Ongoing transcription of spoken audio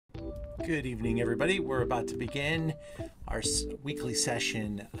Good evening, everybody. We're about to begin our weekly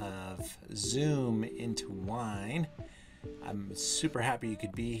session of Zoom into Wine. I'm super happy you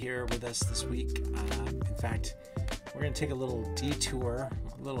could be here with us this week. In fact, we're going to take a little detour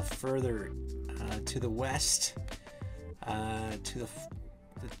a little further to the west, to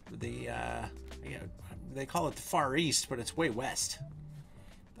they call it the Far East, but it's way west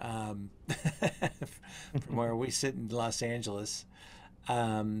from where we sit in Los Angeles.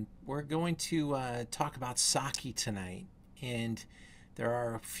 We're going to talk about sake tonight, and there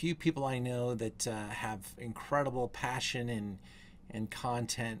are a few people I know that have incredible passion and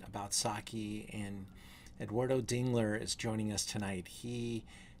content about sake, and Eduardo Dingler is joining us tonight. He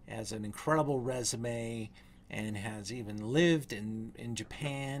has an incredible resume and has even lived in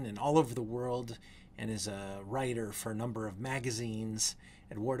Japan and all over the world and is a writer for a number of magazines.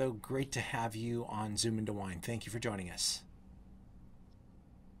 Eduardo, great to have you on Zoom into Wine. Thank you for joining us.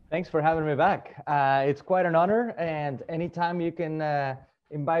 Thanks for having me back. It's quite an honor, and anytime you can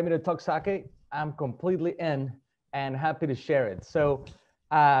invite me to talk sake, I'm completely in and happy to share it. So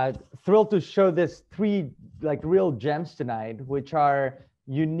thrilled to show this three real gems tonight, which are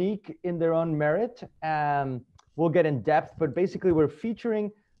unique in their own merit. We'll get in depth, but basically we're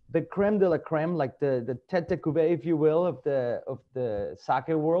featuring the creme de la creme, like the tête de cuvée, if you will, of the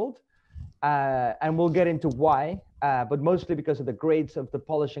sake world. And we'll get into why, but mostly because of the grades of the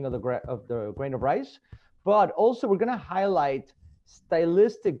polishing of the grain of rice. But also we're going to highlight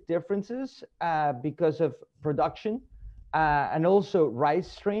stylistic differences because of production and also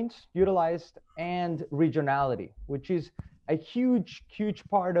rice strains utilized and regionality, which is a huge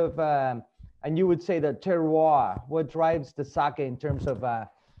part of, and you would say the terroir, what drives the sake in terms of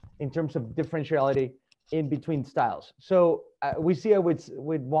differentiality in between styles. So we see it with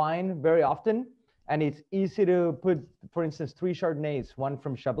wine very often, and it's easy to put, for instance, 3 Chardonnays, one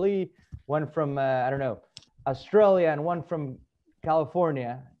from Chablis, one from, I don't know, Australia, and one from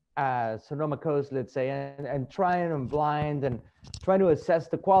California, Sonoma Coast, let's say, and trying them blind and trying to assess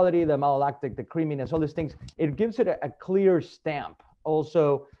the quality, the malolactic, the creaminess, all these things. It gives it a clear stamp.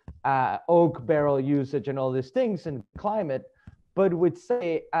 Also, oak barrel usage and all these things and climate. But would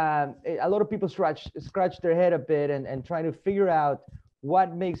say a lot of people scratch their head a bit and trying to figure out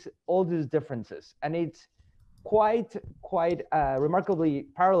what makes all these differences. And it's quite remarkably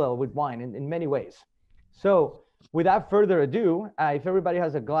parallel with wine in many ways. So without further ado, if everybody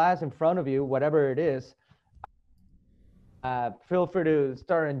has a glass in front of you, whatever it is, feel free to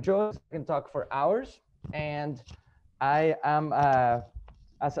start enjoying. I can talk for hours. And I am,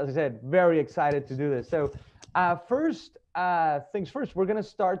 as I said, very excited to do this. So first things first, we're going to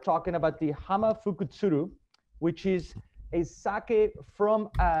start talking about the Hama Fukutsuru, which is a sake from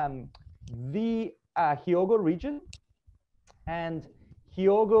the Hyogo region. And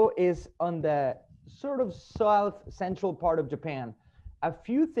Hyogo is on the sort of south central part of Japan. A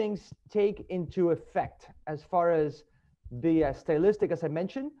few things take into effect as far as the stylistic, as I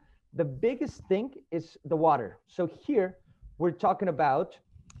mentioned. The biggest thing is the water. So here we're talking about,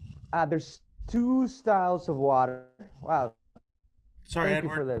 there's 2 styles of water. Wow. Sorry,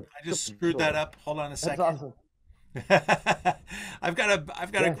 Edward. I just screwed that up. Hold on a second. That's awesome. I've got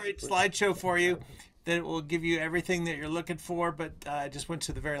a great slideshow for you that will give you everything that you're looking for, but I just went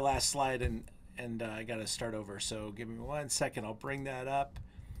to the very last slide and I got to start over. So give me 1 second. I'll bring that up.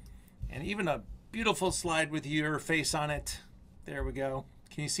 And even a beautiful slide with your face on it. There we go.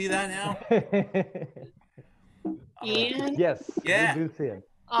 Can you see that now? Ian? Yes, yeah. we do see it.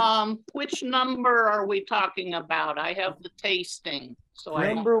 Which number are we talking about? I have the tasting. So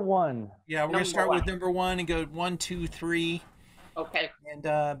number 1. Yeah, we're going to start with number 1 and go 1, 2, 3. Okay. And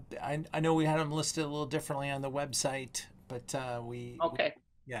I know we had them listed a little differently on the website, but we. Okay.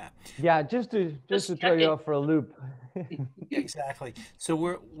 Yeah, just to throw you off for a loop. Exactly. So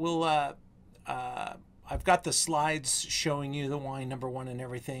we'll I've got the slides showing you the wine number 1 and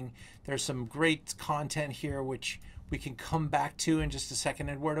everything. There's some great content here which we can come back to in just a second,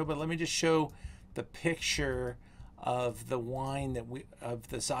 Eduardo, but let me just show the picture of the wine of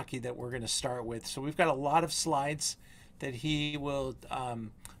the sake that we're going to start with. So we've got a lot of slides that he will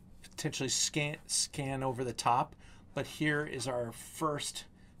potentially scan over the top, but here is our first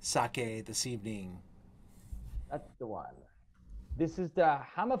sake this evening. That's the one. This is the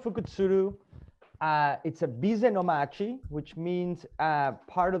Hama Fukutsuru. It's a bize no machi, which means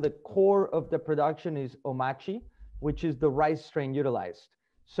part of the core of the production is omachi, which is the rice strain utilized.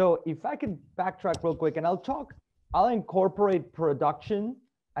 So if I could backtrack real quick, and I'll incorporate production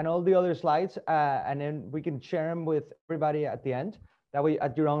and all the other slides, and then we can share them with everybody at the end. That way,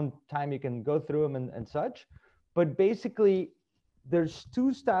 at your own time, you can go through them and such. But basically, there's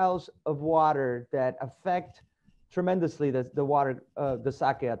two styles of water that affect tremendously the water, the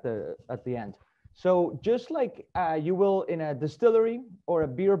sake at the end. So just like you will in a distillery or a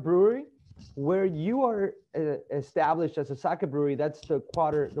beer brewery, where you are established as a sake brewery, that's the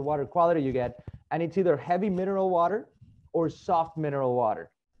water quality you get, and it's either heavy mineral water or soft mineral water.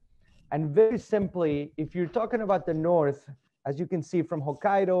 And very simply, if you're talking about the north, as you can see from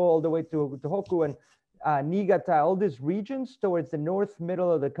Hokkaido all the way to Tohoku and Niigata, all these regions towards the north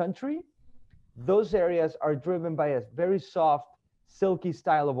middle of the country, those areas are driven by a very soft, silky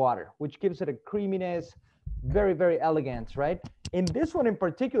style of water, which gives it a creaminess, very, very elegant, right? In this one in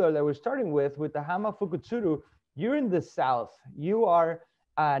particular that we're starting with the Hama Fukutsuru, you're in the south. You are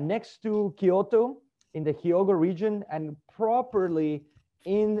next to Kyoto in the Hyogo region and properly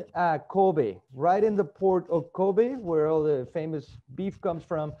in Kobe, right in the port of Kobe, where all the famous beef comes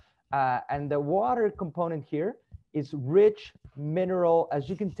from. And the water component here is rich mineral, as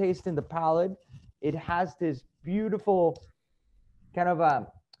you can taste in the palate. It has this beautiful kind of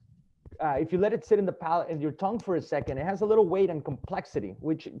if you let it sit in the palate and your tongue for a second, it has a little weight and complexity,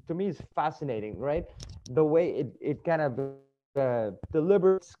 which to me is fascinating, right? The way it kind of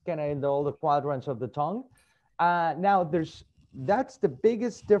deliberates kind of in all the quadrants of the tongue. Now that's the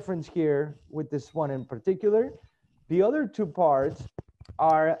biggest difference here with this one in particular. The other two parts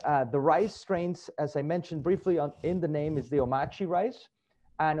are the rice strains, as I mentioned briefly in the name, is the Omachi rice.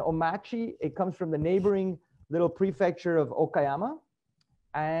 And Omachi, it comes from the neighboring little prefecture of Okayama.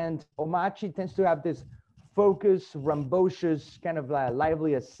 And Omachi tends to have this focus, rambocious, kind of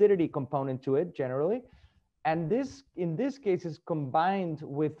lively acidity component to it generally. And this, in this case, is combined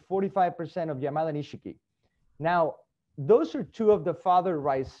with 45% of Yamada Nishiki. Now, those are two of the father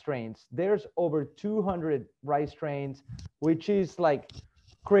rice strains. There's over 200 rice strains, which is like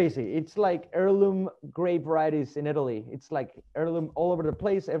crazy. It's like heirloom grape varieties in Italy. It's like heirloom all over the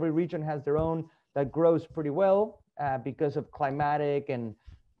place. Every region has their own that grows pretty well because of climatic and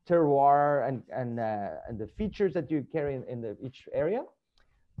terroir and the features that you carry in each area.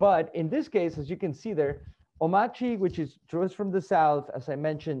 But in this case, as you can see there, Omachi, which is draws from the south, as I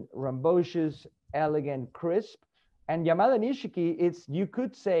mentioned, rambocious, elegant, crisp. And Yamada Nishiki, you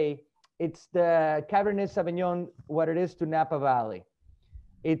could say it's the Cabernet Sauvignon, what it is to Napa Valley.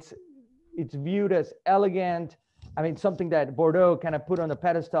 It's viewed as elegant. I mean, something that Bordeaux kind of put on a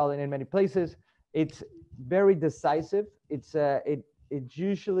pedestal in many places. It's very decisive. It's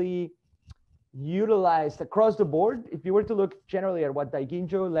usually utilized across the board. If you were to look generally at what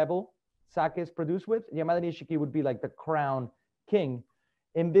Daiginjo level sake is produced with, Yamada Nishiki would be like the crown king.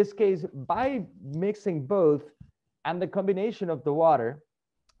 In this case, by mixing both and the combination of the water,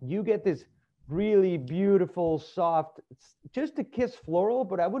 you get this really beautiful, soft, just a kiss floral,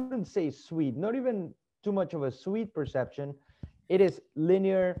 but I wouldn't say sweet, not even too much of a sweet perception. It is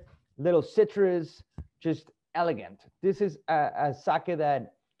linear, little citrus, just elegant. This is a sake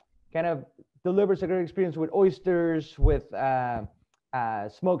that kind of delivers a great experience with oysters, with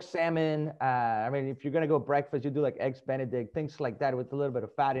smoked salmon. I mean, if you're gonna go breakfast, you do like eggs Benedict, things like that with a little bit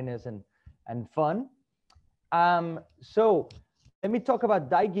of fattiness and fun. So let me talk about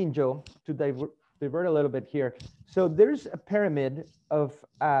Daiginjo to divert a little bit here. So there's a pyramid of,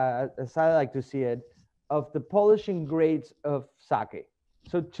 as I like to see it, of the polishing grades of sake.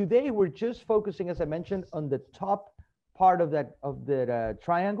 So today we're just focusing, as I mentioned, on the top part of the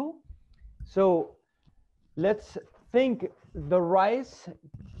triangle. So let's think the rice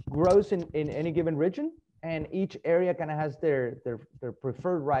grows in any given region, and each area kind of has their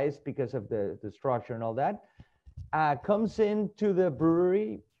preferred rice because of the structure and all that. Comes into the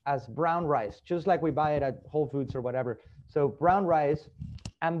brewery as brown rice, just like we buy it at Whole Foods or whatever. So brown rice,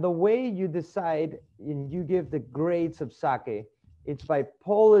 and the way you decide and you give the grades of sake, it's by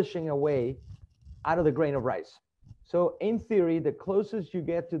polishing away out of the grain of rice. So in theory, the closest you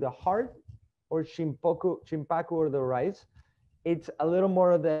get to the heart or chimpaku or the rice, it's a little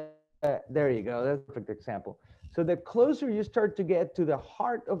more of the, there you go, that's a perfect example. So the closer you start to get to the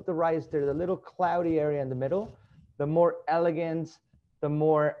heart of the rice, there's a little cloudy area in the middle, the more elegance, the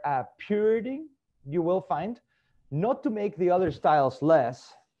more purity you will find. Not to make the other styles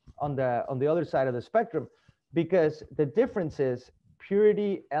less on the other side of the spectrum, because the difference is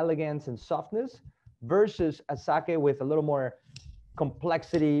purity, elegance, and softness versus a sake with a little more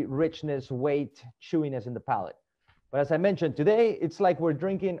complexity, richness, weight, chewiness in the palate. But as I mentioned today, it's like we're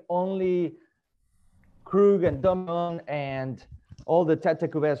drinking only Krug and Dominion and all the tete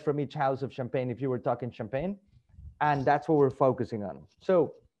cuvées from each house of champagne, if you were talking champagne. And that's what we're focusing on.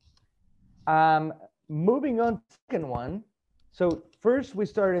 So moving on to the second one. So first we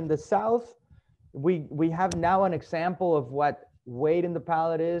started in the south. We have now an example of what weight in the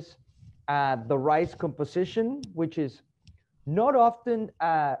palate is, the rice composition, which is not often,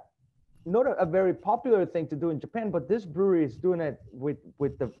 not a very popular thing to do in Japan, but this brewery is doing it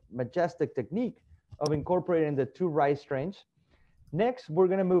with the majestic technique of incorporating the two rice strains. Next, we're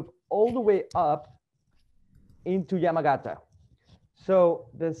going to move all the way up into Yamagata. So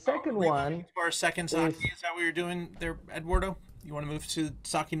the second one. Our second sake, is that what you're doing there, Eduardo? You want to move to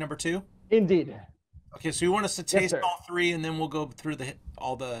sake number 2? Indeed. Okay, so you want us to taste Yes, all 3, and then we'll go through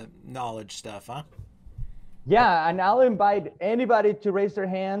all the knowledge stuff, huh? Yeah, and I'll invite anybody to raise their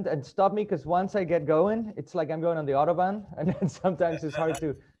hand and stop me, because once I get going, it's like I'm going on the Autobahn, and then sometimes it's hard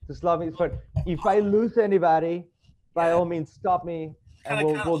to stop me. But if I lose anybody, by all means, stop me, and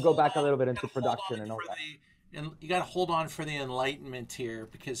we'll go back a little bit into production and all that. And you got to hold on for the enlightenment here,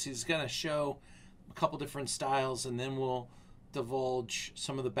 because he's going to show a couple different styles, and then we'll divulge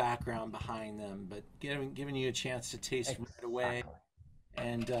some of the background behind them. But giving you a chance to taste right away,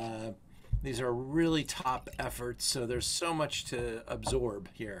 and these are really top efforts, so there's so much to absorb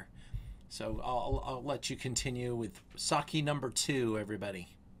here. So I'll let you continue with sake number 2, everybody.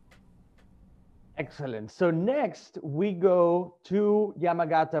 Excellent. So next we go to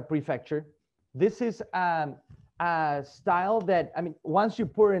Yamagata Prefecture. This is a style that, I mean, once you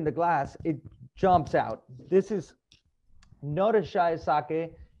pour it in the glass, it jumps out. This is not a shy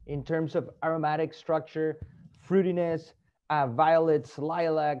sake in terms of aromatic structure, fruitiness, violets,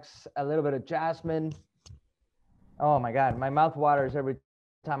 lilacs, a little bit of jasmine. Oh my God, my mouth waters every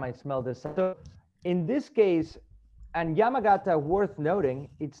time I smell this. So in this case, and Yamagata, worth noting,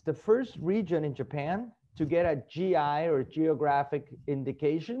 it's the first region in Japan to get a GI or geographic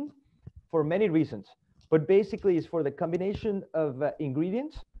indication for many reasons. But basically it's for the combination of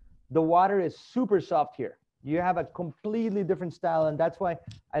ingredients. The water is super soft here. You have a completely different style, and that's why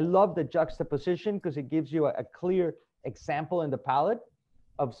I love the juxtaposition, because it gives you a clear example in the palate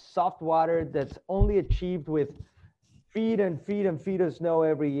of soft water that's only achieved with feet and feet and feet of snow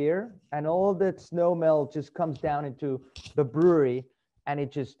every year, and all that snow melt just comes down into the brewery, and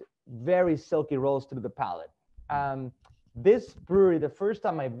it just very silky rolls through the palate. This brewery, the first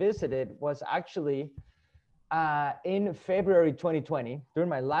time I visited was actually in February 2020 during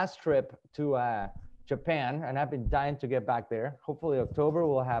my last trip to Japan, and I've been dying to get back there. Hopefully October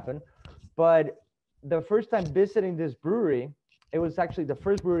will happen. But the first time visiting this brewery, it was actually the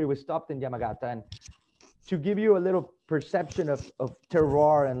first brewery we stopped in Yamagata. And to give you a little perception of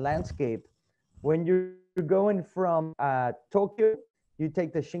terroir and landscape, when you're going from Tokyo, you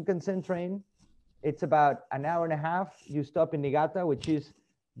take the Shinkansen train. It's about an hour and a half. You stop in Niigata, which is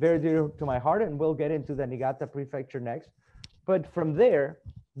very dear to my heart, and we'll get into the Niigata prefecture next. But from there,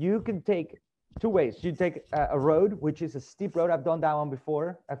 you can take 2 ways. You take a road, which is a steep road. I've done that one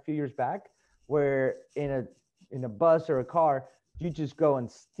before a few years back, where in a bus or a car, you just go on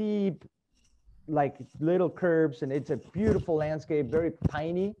steep, like little curves, and it's a beautiful landscape, very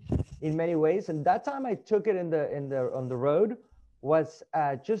piney in many ways. And that time I took it on the road was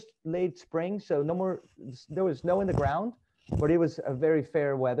just late spring, so there was snow in the ground, but it was a very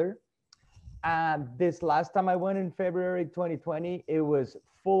fair weather. This last time I went in February 2020, it was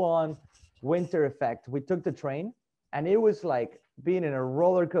full on winter effect. We took the train, and it was like being in a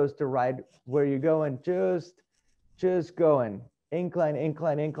roller coaster ride where you're going just going incline,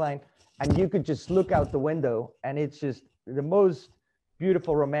 incline, incline, and you could just look out the window, and it's just the most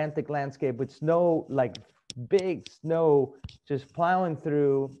beautiful romantic landscape with snow, like big snow just plowing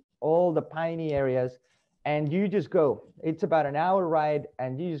through all the piney areas, and you just go. It's about an hour ride,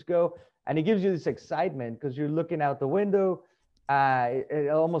 and you just go, and it gives you this excitement because you're looking out the window. It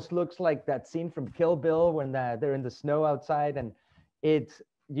almost looks like that scene from Kill Bill when they're in the snow outside, and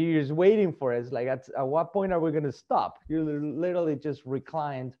you're just waiting for it. It's like, at what point are we going to stop? You're literally just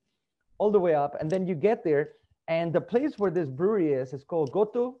reclined all the way up, and then you get there, and the place where this brewery is called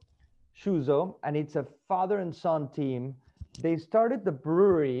Goto Shuzo, and it's a father and son team. They started the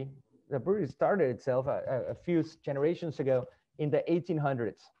brewery started itself a few generations ago in the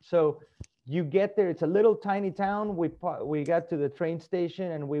 1800s. So you get there, it's a little tiny town. We got to the train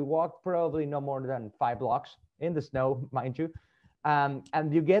station, and we walked probably no more than 5 blocks in the snow, mind you.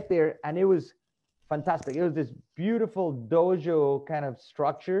 And you get there, and it was fantastic. It was this beautiful dojo kind of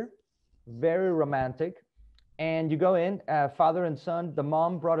structure, very romantic. And you go in, father and son. The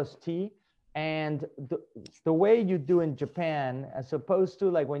mom brought us tea. And the way you do in Japan, as opposed to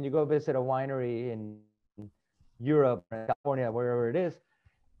like when you go visit a winery in Europe, or California, wherever it is,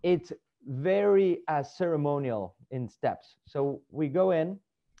 it's very ceremonial in steps. So we go in,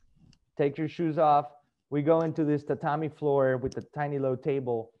 take your shoes off. We go into this tatami floor with a tiny low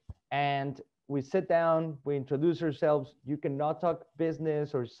table, and we sit down, we introduce ourselves. You cannot talk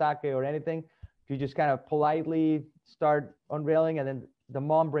business or sake or anything. You just kind of politely start unveiling, and then the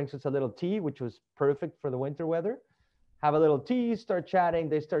mom brings us a little tea, which was perfect for the winter weather. Have a little tea, start chatting.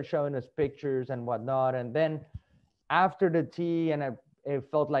 They start showing us pictures and whatnot. And then after the tea, and it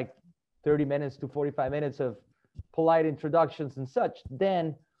felt like 30 minutes to 45 minutes of polite introductions and such,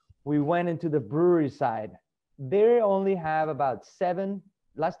 then we went into the brewery side. They only have about 7,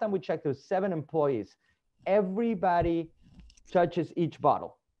 last time we checked, there was 7 employees. Everybody touches each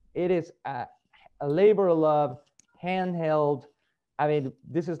bottle. It is a labor of love, handheld. I mean,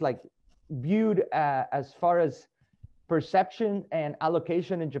 this is like viewed as far as perception and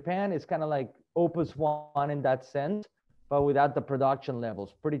allocation in Japan, it's kind of like Opus One in that sense, but without the production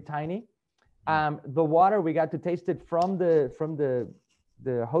levels, pretty tiny. The water, we got to taste it from the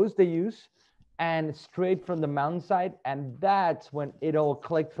hose they use, and straight from the mountainside, and that's when it all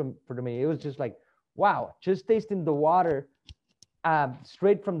clicked for me. It was just like, wow, just tasting the water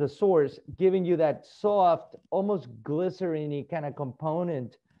straight from the source, giving you that soft, almost glycerin-y kind of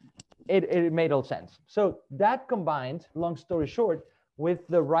component. It made all sense. So that combined, long story short, with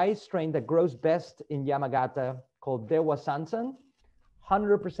the rice strain that grows best in Yamagata called Dewa Sansan,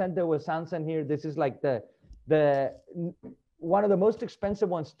 100% Dewa Sansan here. This is like the one of the most expensive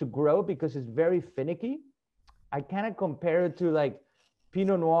ones to grow because it's very finicky. I kind of compare it to like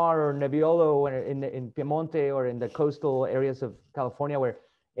Pinot Noir or Nebbiolo in Piemonte or in the coastal areas of California, where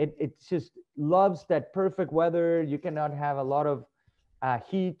it just loves that perfect weather. You cannot have a lot of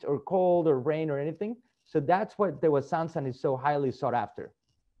heat or cold or rain or anything. So that's what the Sansan is so highly sought after.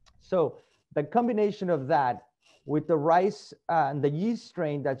 So the combination of that with the rice and the yeast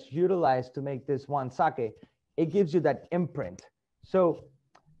strain that's utilized to make this one sake, it gives you that imprint. So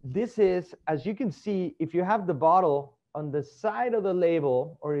this is, as you can see, if you have the bottle on the side of the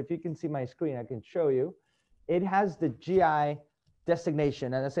label, or if you can see my screen, I can show you, it has the GI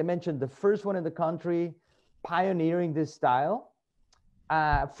designation. And as I mentioned, the first one in the country pioneering this style.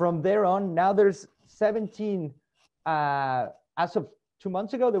 From there on, now there's 17, as of 2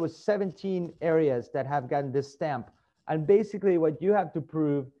 months ago, there was 17 areas that have gotten this stamp. And basically what you have to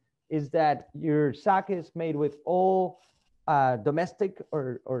prove is that your sake is made with all domestic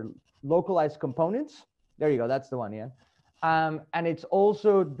or localized components. There you go, that's the one, yeah. And it's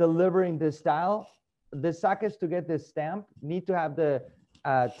also delivering this style. The sakes, to get this stamp, need to have the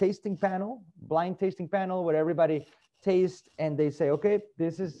tasting panel, blind tasting panel, where everybody taste and they say, okay,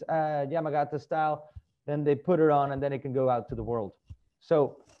 this is Yamagata style. Then they put it on, and then it can go out to the world.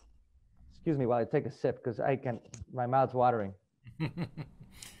 So, excuse me while I take a sip, because my mouth's watering.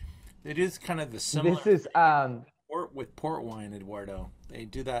 It is kind of the similar. This is with port wine, Eduardo. They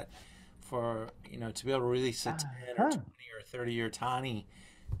do that for, to be able to release a 10 or 20 or 30-year tawny,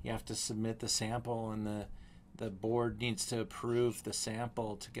 you have to submit the sample, and the board needs to approve the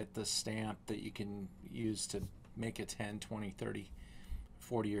sample to get the stamp that you can use to make a 10, 20, 30,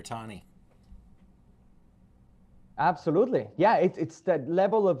 40-year tawny. Absolutely. Yeah, it's that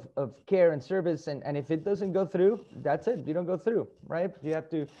level of care and service. And if it doesn't go through, that's it. You don't go through, right? You have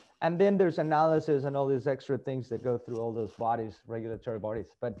to, and then there's analysis and all these extra things that go through all those bodies, regulatory bodies.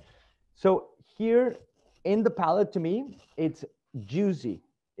 But so here in the palate, to me, it's juicy.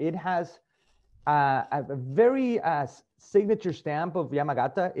 It has a very signature stamp of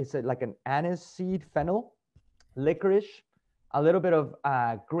Yamagata. It's like an anise seed fennel, licorice, a little bit of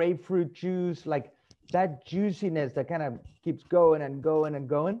grapefruit juice, like that juiciness that kind of keeps going and going and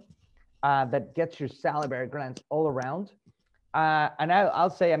going, that gets your salivary glands all around. And I'll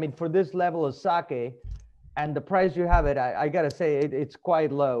say, I mean, for this level of sake and the price you have it, I gotta say it's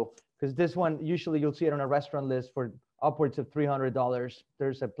quite low, because this one, usually you'll see it on a restaurant list for upwards of $300.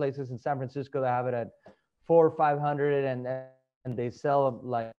 There's places in San Francisco that have it at $400 or $500, and they sell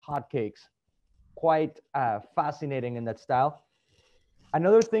like hotcakes. Quite fascinating in that style.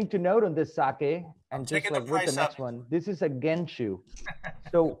 Another thing to note on this sake, and just like with the next one, this is a genshu.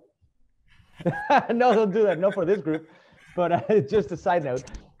 So no, don't do that. Not for this group, but just a side note.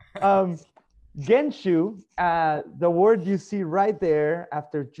 Genshu, the word you see right there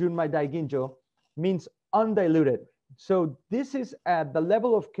after Junmai Daiginjo, means undiluted. So this is the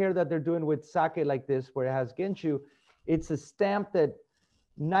level of care that they're doing with sake like this, where it has genshu. It's a stamp that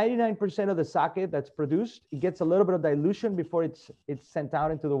 99% of the sake that's produced, it gets a little bit of dilution before it's sent out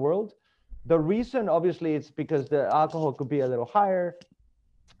into the world. The reason, obviously, it's because the alcohol could be a little higher,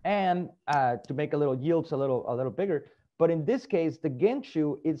 and to make a little yields a little bigger. But in this case, the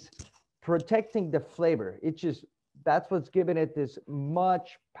genshu is protecting the flavor. That's what's giving it this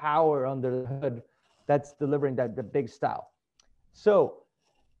much power under the hood, that's delivering the big style. So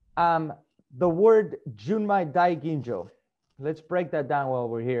the word Junmai Daiginjo. Let's break that down while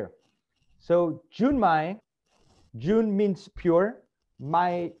we're here. So Junmai, Jun means pure,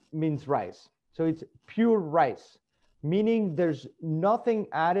 Mai means rice. So it's pure rice, meaning there's nothing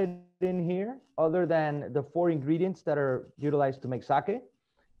added in here other than the 4 ingredients that are utilized to make sake.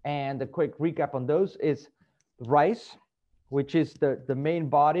 And a quick recap on those is rice, which is the main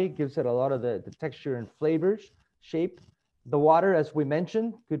body, gives it a lot of the texture and flavors, shape. The water, as we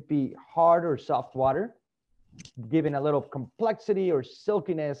mentioned, could be hard or soft water, giving a little complexity or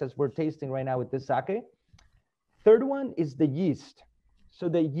silkiness as we're tasting right now with this sake. Third one is the yeast. So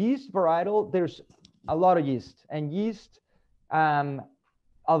the yeast varietal, there's a lot of yeast. And yeast,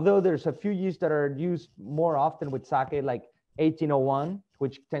 although there's a few yeasts that are used more often with sake, like 1801,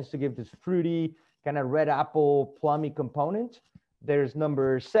 which tends to give this fruity, kind of red apple, plummy component. There's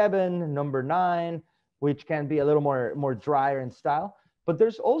number 7, number 9, which can be a little more drier in style. But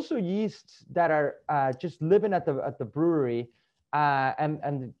there's also yeasts that are just living at the brewery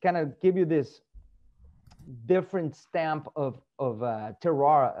and kind of give you this different stamp of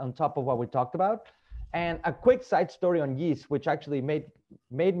terroir on top of what we talked about. And a quick side story on yeast, which actually made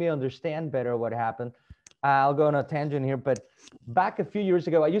me understand better what happened. I'll go on a tangent here, but back a few years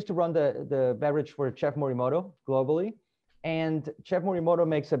ago, I used to run the beverage for Chef Morimoto globally. And Chef Morimoto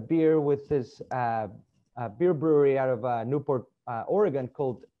makes a beer with this beer brewery out of Newport, Oregon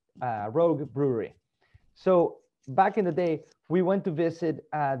called Rogue Brewery. So back in the day, we went to visit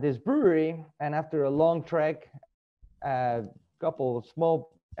this brewery, and after a long trek, a couple of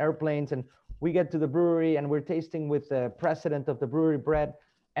small airplanes, and we get to the brewery, and we're tasting with the president of the brewery, Brett,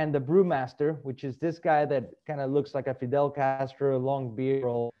 and the brewmaster, which is this guy that kind of looks like a Fidel Castro, long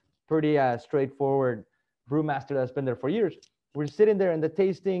beard, pretty straightforward brewmaster that's been there for years. We're sitting there in the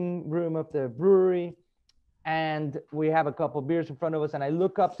tasting room of the brewery, and we have a couple beers in front of us, and I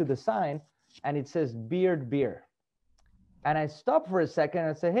look up to the sign, and it says Beard Beer. And I stop for a second and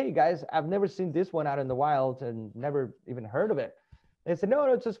I say, hey guys, I've never seen this one out in the wild and never even heard of it. They said, no,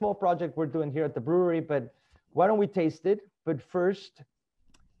 it's a small project we're doing here at the brewery, but why don't we taste it? But first,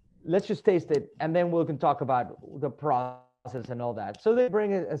 let's just taste it, and then we can talk about the process and all that. So they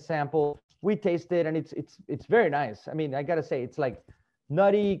bring a sample, we taste it, and it's very nice. I mean, I gotta say, it's like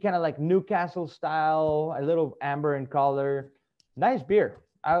nutty, kind of like Newcastle style, a little amber in color, nice beer.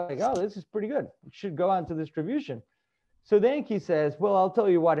 I was like, oh, this is pretty good. It should go on to distribution. So then he says, well, I'll tell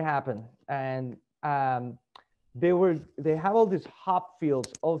you what happened. And they have all these hop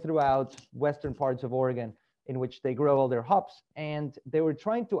fields all throughout western parts of Oregon in which they grow all their hops. And they were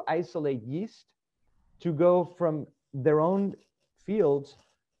trying to isolate yeast to go from their own fields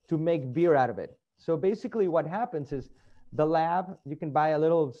to make beer out of it. So basically what happens is the lab, you can buy a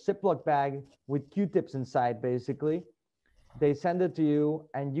little Ziploc bag with Q-tips inside, basically. They send it to you,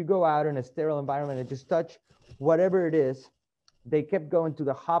 and you go out in a sterile environment and just touch whatever it is. They kept going to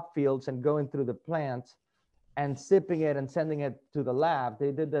the hop fields and going through the plants and sipping it and sending it to the lab.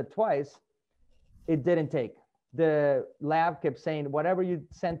 They did that twice. It didn't take. The lab kept saying, whatever you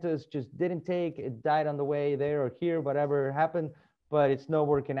sent us just didn't take. It died on the way there or here, whatever happened, but it's not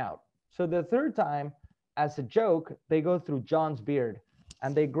working out. So the third time, as a joke, they go through John's beard,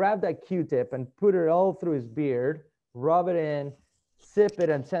 and they grab that Q-tip and put it all through his beard, rub it in, sip it,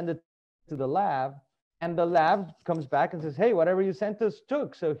 and send it to the lab. And the lab comes back and says, hey, whatever you sent us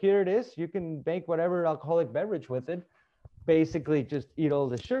took. So here it is. You can make whatever alcoholic beverage with it. Basically, just eat all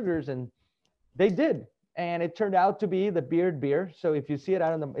the sugars. And they did. And it turned out to be the Beard Beer. So if you see it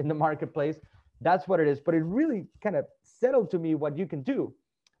out in the marketplace, that's what it is. But it really kind of settled to me what you can do.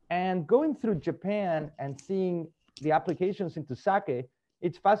 And going through Japan and seeing the applications into sake,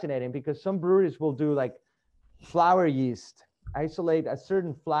 it's fascinating because some breweries will do like flower yeast, isolate a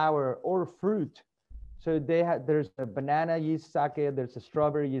certain flower or fruit. So there's a banana yeast sake, there's a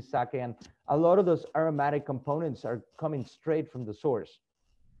strawberry yeast sake, and a lot of those aromatic components are coming straight from the source.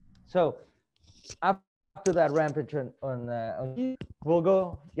 So after that rampage on we'll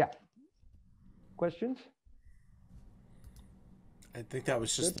go, yeah. Questions? I think that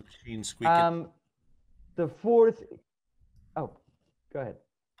was just the machine squeaking. The fourth, oh, go ahead.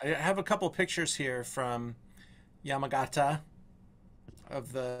 I have a couple pictures here from Yamagata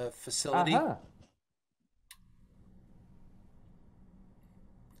of the facility.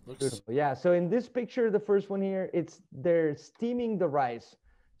 Looks beautiful. Yeah, so in this picture, the first one here, they're steaming the rice.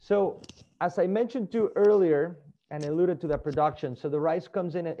 So as I mentioned to earlier and alluded to the production, so the rice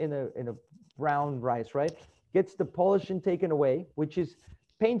comes in a brown rice, right? Gets the polishing taken away, which is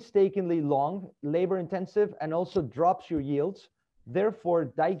painstakingly long, labor intensive, and also drops your yields. Therefore,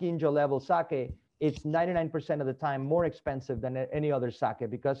 Daiginjo level sake, it's 99% of the time more expensive than any other sake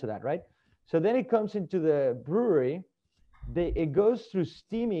because of that, right? So then it comes into the brewery. It goes through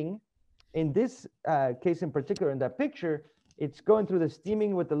steaming. In this case in particular, in that picture, it's going through the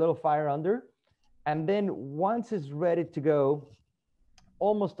steaming with the little fire under. And then once it's ready to go,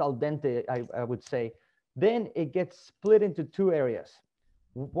 almost al dente, I would say, then it gets split into two areas.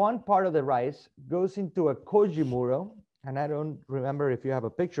 One part of the rice goes into a koji muro, and I don't remember if you have a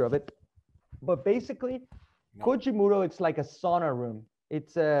picture of it, but basically, koji muro, it's like a sauna room.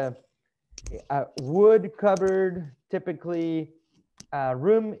 It's a wood-covered, typically,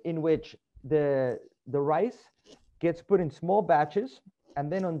 room in which the rice gets put in small batches,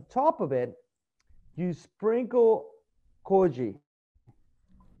 and then on top of it, you sprinkle koji,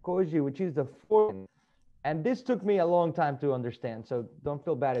 which is the fourth. And this took me a long time to understand, so don't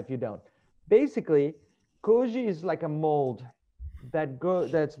feel bad if you don't. Basically, koji is like a mold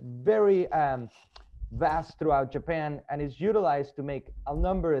that's very vast throughout Japan and is utilized to make a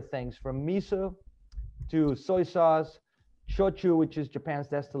number of things, from miso to soy sauce, shochu, which is Japan's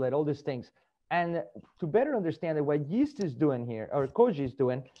distillate, all these things. And to better understand it, what yeast is doing here, or koji is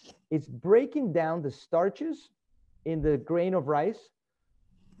doing, it's breaking down the starches in the grain of rice,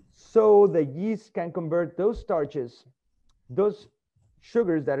 so the yeast can convert those starches, those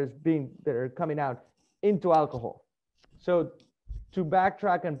sugars that are coming out, into alcohol. So to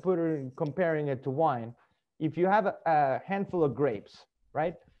backtrack and comparing it to wine, if you have a handful of grapes,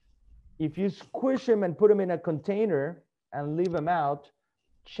 right? If you squish them and put them in a container and leave them out,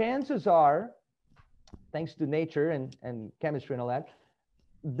 chances are, thanks to nature and chemistry and all that,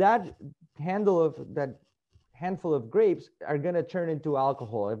 that handful of grapes are going to turn into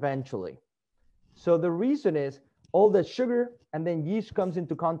alcohol eventually. So the reason is all the sugar, and then yeast comes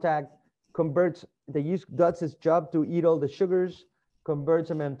into contact, the yeast does its job to eat all the sugars, converts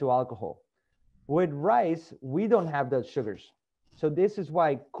them into alcohol. With rice, we don't have those sugars. So this is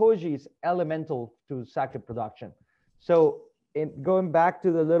why koji is elemental to sake production. So going back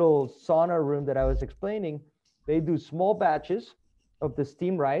to the little sauna room that I was explaining, they do small batches of the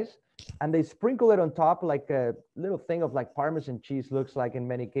steamed rice, and they sprinkle it on top like a little thing of like Parmesan cheese looks like in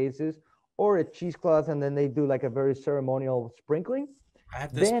many cases, or a cheesecloth, and then they do like a very ceremonial sprinkling.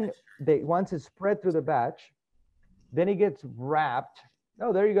 Then once it's spread through the batch, then it gets wrapped.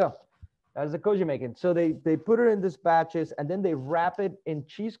 Oh, there you go. That's the koji making. So they put it in these batches, and then they wrap it in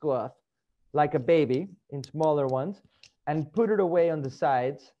cheesecloth like a baby, in smaller ones, and put it away on the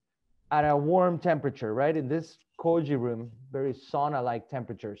sides at a warm temperature, right? In this koji room, very sauna-like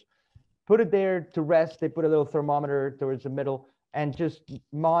temperatures. Put it there to rest. They put a little thermometer towards the middle and just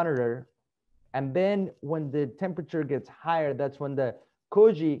monitor. And then when the temperature gets higher, that's when the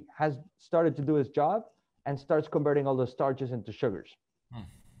koji has started to do its job and starts converting all those starches into sugars.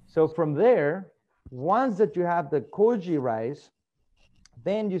 So from there, once that you have the koji rice,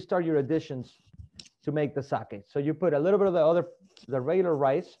 then you start your additions to make the sake. So you put a little bit of the regular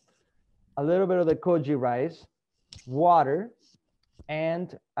rice, a little bit of the koji rice, water,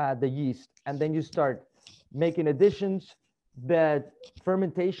 and the yeast. And then you start making additions. The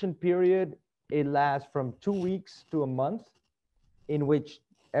fermentation period, it lasts from 2 weeks to a month, in which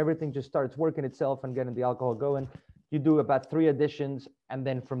everything just starts working itself and getting the alcohol going. You do about 3 additions, and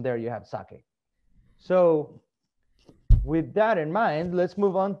then from there you have sake. So with that in mind, let's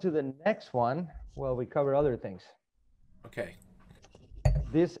move on to the next one while we cover other things. Okay.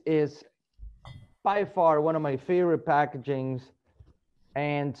 This is by far one of my favorite packagings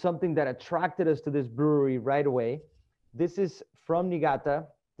and something that attracted us to this brewery right away. This is from Niigata.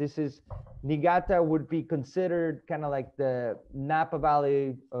 Niigata would be considered kind of like the Napa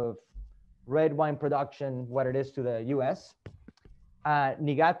Valley of red wine production, what it is to the US.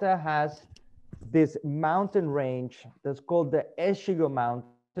 Niigata has this mountain range that's called the Eshigo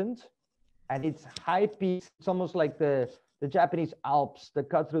Mountains, and it's high peaks. It's almost like the Japanese Alps that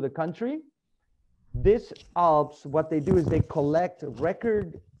cut through the country. This Alps, what they do is they collect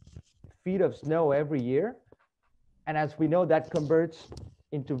record feet of snow every year. And as we know, that converts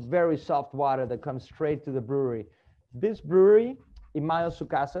into very soft water that comes straight to the brewery. This brewery, Imayo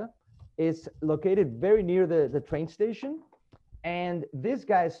Tsukasa, is located very near the train station. And these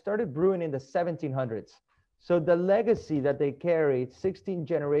guys started brewing in the 1700s. So the legacy that they carry, 16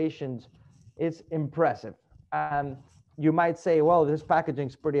 generations, is impressive. You might say, well, this packaging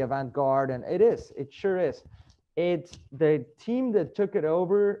is pretty avant-garde, and it is. It sure is. It's the team that took it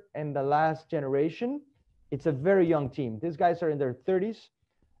over in the last generation. It's a very young team. These guys are in their 30s,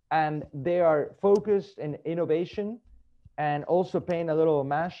 and they are focused in innovation and also paying a little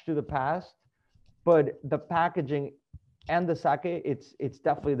homage to the past. But the packaging and the sake, it's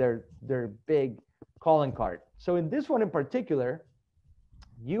definitely their big calling card. So in this one in particular,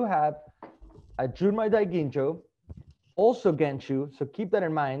 you have a Junmai Daiginjo, also Genshu. So keep that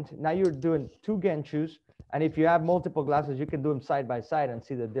in mind. Now you're doing 2 Genshus. And if you have multiple glasses, you can do them side by side and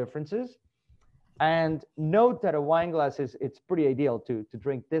see the differences. And note that a wine glass it's pretty ideal to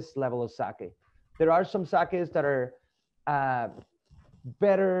drink this level of sake. There are some sakes that are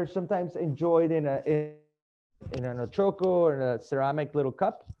better sometimes enjoyed in an ochoko or in a ceramic little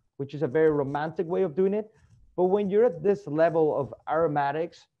cup, which is a very romantic way of doing it. But when you're at this level of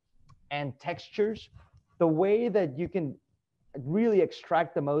aromatics and textures, the way that you can really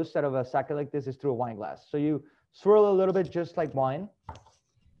extract the most out of a sake like this is through a wine glass. So you swirl a little bit just like wine.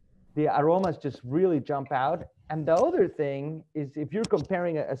 The aromas just really jump out. And the other thing is, if you're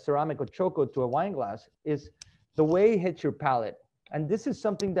comparing a ceramic ochoko to a wine glass, is the way it hits your palate. And this is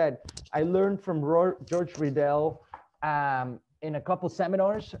something that I learned from George Riedel in a couple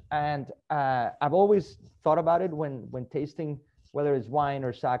seminars. And I've always thought about it when tasting, whether it's wine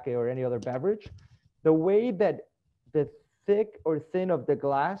or sake or any other beverage. The way that the thick or thin of the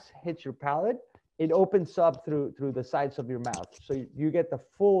glass hits your palate, it opens up through the sides of your mouth. So you get the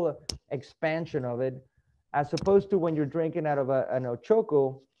full expansion of it, as opposed to when you're drinking out of an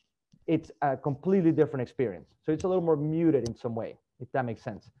ochoko, it's a completely different experience. So it's a little more muted in some way, if that makes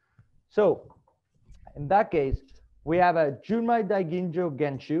sense. So in that case, we have a Junmai Daiginjo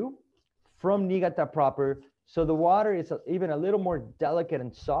Genshu from Niigata proper. So the water is even a little more delicate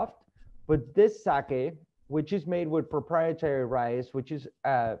and soft, but this sake, which is made with proprietary rice, which is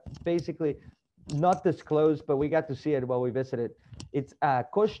basically not disclosed, but we got to see it while we visited. It's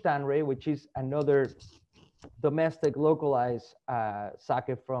Koshtanrei, which is another domestic localized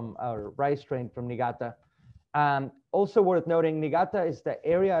sake from our rice strain from Niigata. Also worth noting, Niigata is the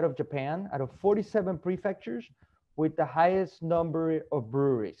area out of Japan, out of 47 prefectures, with the highest number of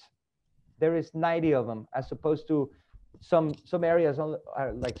breweries. There is 90 of them, as opposed to some areas,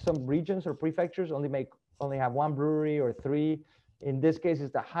 like some regions or prefectures only have 1 brewery or 3. In this case,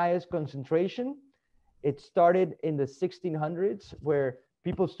 it's the highest concentration. It started in the 1600s, where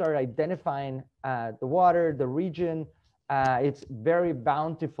people started identifying the water, the region. It's very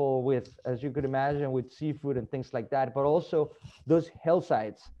bountiful with, as you could imagine, with seafood and things like that, but also those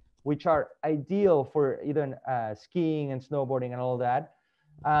hillsides, which are ideal for even skiing and snowboarding and all that.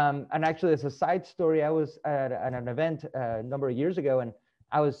 And actually, as a side story, I was at an event a number of years ago, and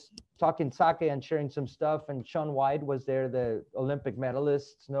I was talking sake and sharing some stuff, and Sean White was there, the Olympic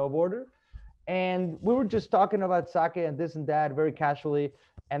medalist snowboarder. And we were just talking about sake and this and that very casually.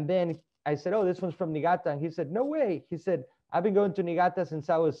 And then I said, oh, this one's from Niigata. And he said, no way. He said, I've been going to Niigata since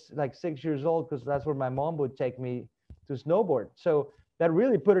I was like 6 years old, because that's where my mom would take me to snowboard. So that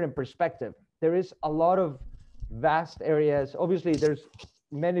really put it in perspective. There is a lot of vast areas. Obviously, there's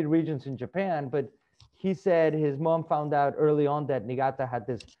many regions in Japan, but he said his mom found out early on that Niigata had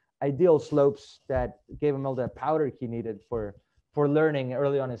this ideal slopes that gave him all the powder he needed for learning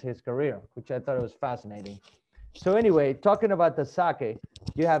early on in his career, which I thought was fascinating. So anyway, talking about the sake,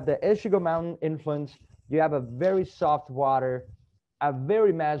 you have the Eshigo Mountain influence, you have a very soft water, a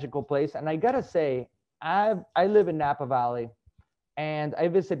very magical place. And I gotta say, I live in Napa Valley, and I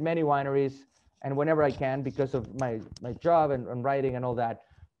visit many wineries, and whenever I can, because of my job and writing and all that.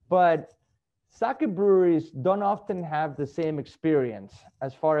 But sake breweries don't often have the same experience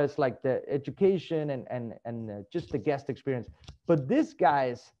as far as like the education and just the guest experience. But this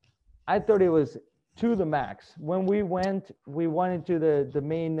guys, I thought it was to the max. When we went into the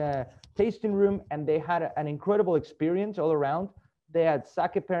main tasting room, and they had an incredible experience all around. They had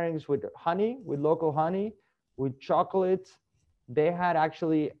sake pairings with honey, with local honey, with chocolates. They had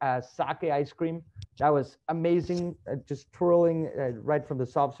actually a sake ice cream that was amazing, just twirling right from the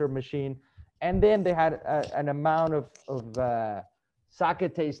soft serve machine. And then they had an amount of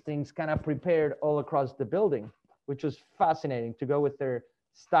sake tastings kind of prepared all across the building, which was fascinating to go with their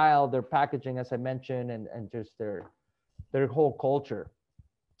style, their packaging, as I mentioned, and just their whole culture.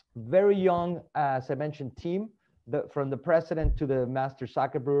 Very young, as I mentioned, team, from the president to the master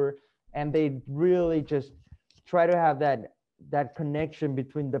sake brewer, and they really just try to have that connection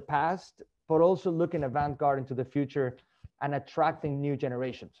between the past, but also looking avant-garde into the future and attracting new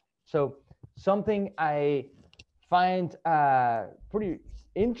generations. So something I find pretty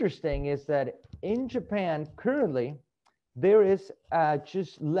interesting is that in Japan currently, there is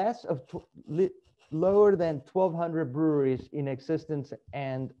just lower than 1,200 breweries in existence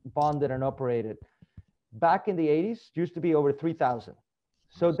and bonded and operated. Back in the 80s, used to be over 3,000.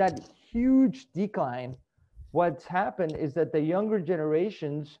 So that huge decline, what's happened is that the younger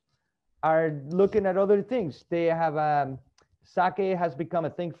generations are looking at other things. They have sake has become a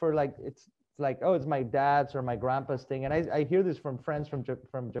thing for like, it's like, oh, it's my dad's or my grandpa's thing. And I hear this from friends from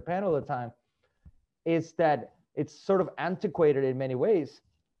Japan all the time. is that it's sort of antiquated in many ways.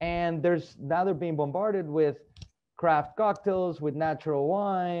 And now they're being bombarded with craft cocktails, with natural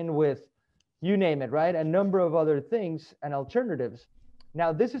wine, with you name it, right? A number of other things and alternatives.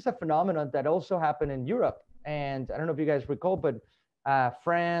 Now, this is a phenomenon that also happened in Europe. And I don't know if you guys recall, but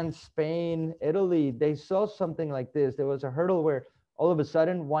France, Spain, Italy, they saw something like this. There was a hurdle where all of a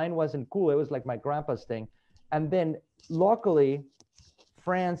sudden wine wasn't cool. It was like my grandpa's thing. And then locally,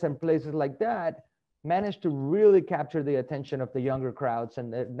 France and places like that managed to really capture the attention of the younger crowds.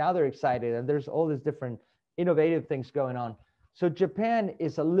 And now they're excited. And there's all these different innovative things going on. So Japan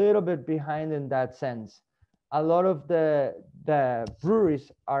is a little bit behind in that sense. A lot of the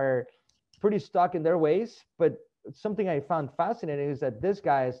breweries are pretty stuck in their ways, but something I found fascinating is that these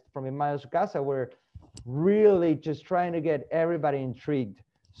guys from Imayo Sukasa were really just trying to get everybody intrigued.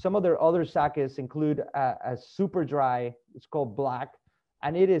 Some of their other sakes include a super dry, it's called black,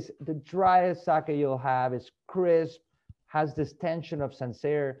 and it is the driest sake you'll have. It's crisp, has this tension of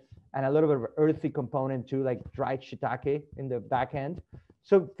Sancerre, and a little bit of earthy component too, like dried shiitake in the back end.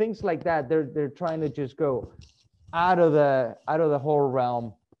 So things like that, they're trying to just go out of the whole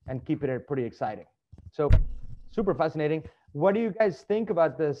realm and keep it pretty exciting. So super fascinating. What do you guys think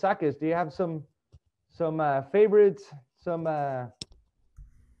about the sakes? Do you have some favorites, some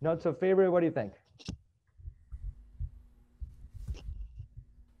not so favorite? What do you think?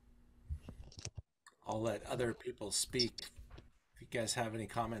 I'll let other people speak. If you guys have any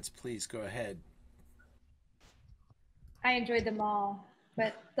comments, please go ahead. I enjoyed them all,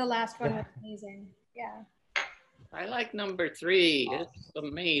 but the last one was amazing. Yeah. I like number 3. It's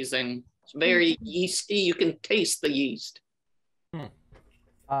amazing. It's very yeasty. You can taste the yeast.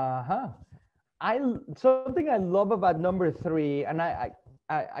 Uh-huh. Something I love about number 3, and I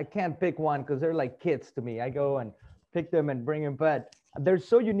can't pick one because they're like kids to me. I go and pick them and bring them, but they're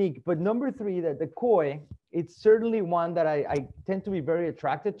so unique. But number 3, the koi, it's certainly one that I tend to be very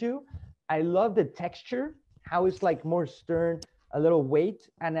attracted to. I love the texture, how it's like more stern, a little weight,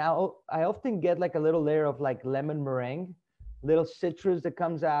 and I often get like a little layer of like lemon meringue, little citrus that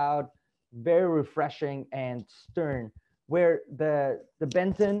comes out, very refreshing and stern. Where the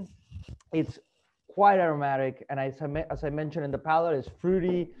Benton, it's quite aromatic, and as I mentioned in the palate, it's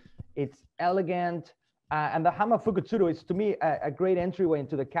fruity, it's elegant, and the Hamafukutsuru is to me a great entryway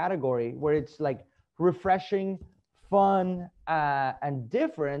into the category where it's like refreshing, fun, and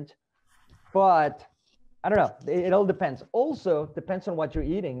different, but I don't know, it all depends. Also depends on what you're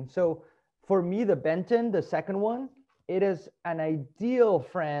eating. So for me, the Benton, the second one, it is an ideal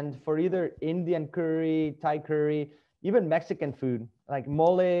friend for either Indian curry, Thai curry, even Mexican food, like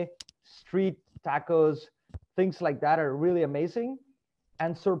mole, street tacos, things like that are really amazing.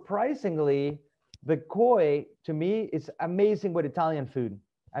 And surprisingly, the koi to me is amazing with Italian food.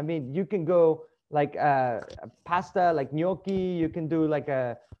 I mean, you can go like a pasta, like gnocchi, you can do like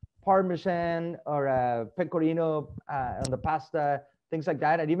a Parmesan or a pecorino on the pasta, things like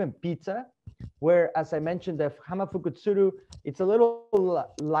that, and even pizza, where, as I mentioned, the Hamafukutsuru, it's a little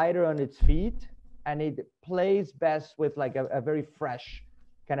lighter on its feet, and it plays best with like a very fresh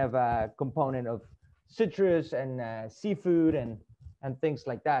kind of component of citrus and seafood and things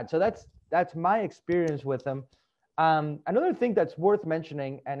like that. So that's my experience with them. Another thing that's worth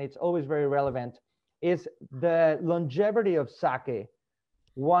mentioning, and it's always very relevant, is the longevity of sake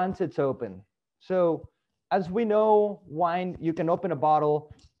once it's open. So as we know, wine, you can open a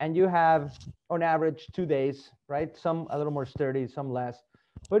bottle and you have on average 2 days, right? Some a little more sturdy, some less,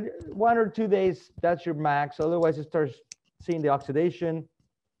 but 1 or 2 days, that's your max. Otherwise it starts seeing the oxidation,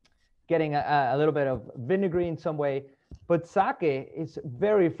 getting a little bit of vinegary in some way. But sake is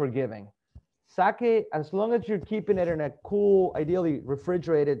very forgiving. Sake, as long as you're keeping it in a cool, ideally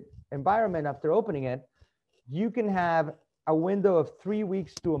refrigerated environment after opening it, you can have a window of 3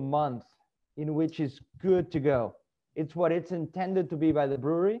 weeks to a month in which is good to go. It's what it's intended to be by the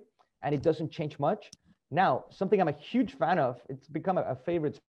brewery, and it doesn't change much. Now, something I'm a huge fan of, it's become a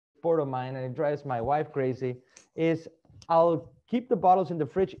favorite sport of mine, and it drives my wife crazy, is I'll keep the bottles in the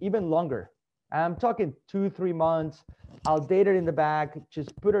fridge even longer. I'm talking 2-3 months. I'll date it in the back,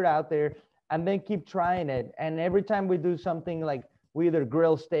 just put it out there, and then keep trying it. And every time we do something like we either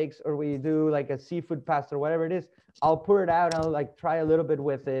grill steaks or we do like a seafood pasta or whatever it is, I'll pour it out and I'll like try a little bit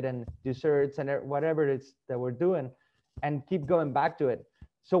with it and desserts and whatever it is that we're doing and keep going back to it.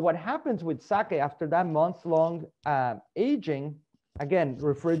 So what happens with sake after that month-long aging, again,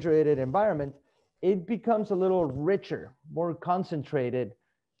 refrigerated environment, it becomes a little richer, more concentrated,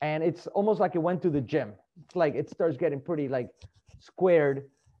 and it's almost like it went to the gym. It's like it starts getting pretty like squared.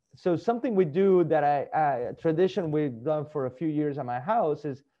 So something we do that a tradition we've done for a few years at my house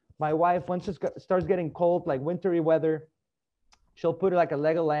is my wife, once it starts getting cold, like wintry weather, she'll put like a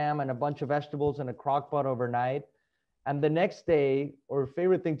leg of lamb and a bunch of vegetables in a crock pot overnight. And the next day, our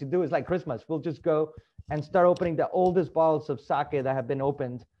favorite thing to do is like Christmas. We'll just go and start opening the oldest bottles of sake that have been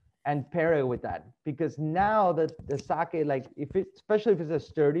opened and pair it with that. Because now that the sake, like especially if it's a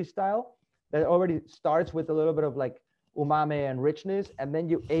sturdy style, that already starts with a little bit of like umami and richness, and then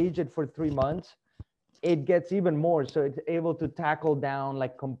you age it for 3 months, it gets even more. So it's able to tackle down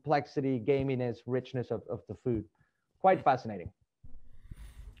like complexity, gaminess, richness of the food. Quite fascinating.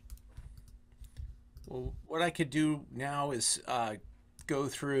 Well, what I could do now is go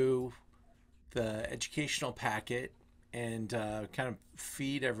through the educational packet and kind of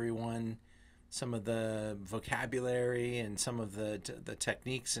feed everyone some of the vocabulary and some of the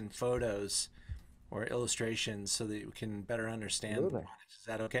techniques and photos or illustrations so that you can better understand. Absolutely. Is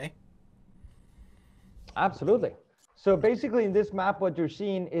that okay? Absolutely. So basically in this map, what you're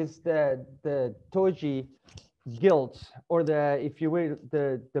seeing is the Toji guilds, or the, if you will,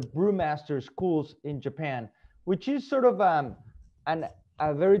 the brewmaster schools in Japan, which is sort of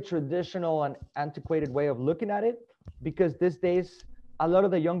a very traditional and antiquated way of looking at it, because these days a lot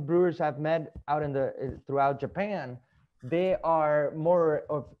of the young brewers I've met out in the throughout Japan, they are more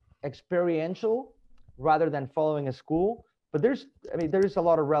of experiential rather than following a school. But there's a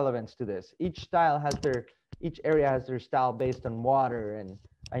lot of relevance to this. Each area has their style based on water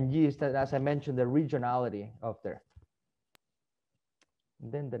and yeast, and as I mentioned, the regionality of there.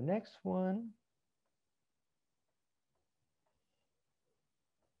 And then the next one.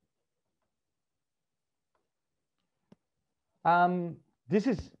 This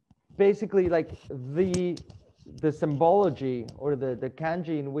is basically like the symbology or the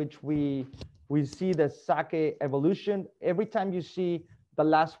kanji in which we see the sake evolution. Every time you see the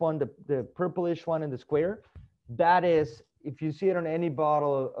last one, the purplish one in the square, that is, if you see it on any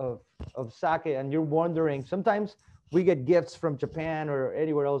bottle of sake and you're wondering, sometimes we get gifts from Japan or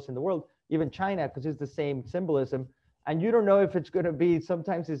anywhere else in the world, even China, because it's the same symbolism, and you don't know if it's going to be,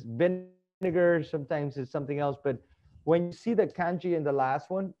 sometimes it's vinegar, sometimes it's something else, but when you see the kanji in the last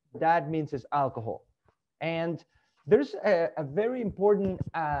one, that means it's alcohol. And there's a very important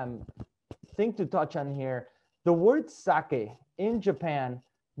thing to touch on here. The word sake in Japan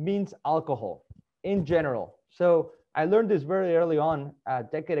means alcohol in general. So I learned this very early on, a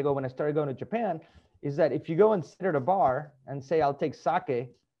decade ago when I started going to Japan, is that if you go and sit at a bar and say, I'll take sake,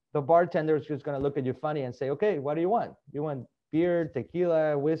 the bartender is just going to look at you funny and say, okay, what do you want? You want beer,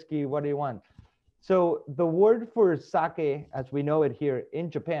 tequila, whiskey, what do you want? So the word for sake, as we know it here in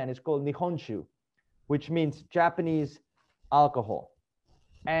Japan, is called nihonshu, which means Japanese alcohol.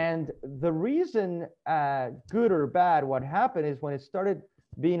 And the reason, good or bad, what happened is when it started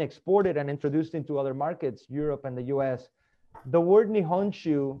being exported and introduced into other markets, Europe and the US, the word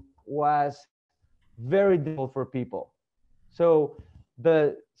nihonshu was very difficult for people. So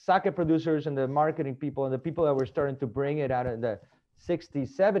the sake producers and the marketing people and the people that were starting to bring it out in the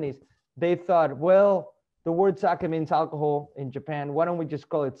 60s, 70s, they thought, well, the word sake means alcohol in Japan. Why don't we just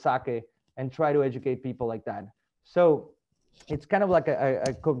call it sake and try to educate people like that? So it's kind of like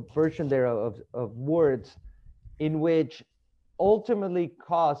a conversion there of words in which ultimately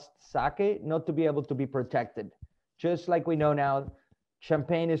caused sake not to be able to be protected. Just like we know now,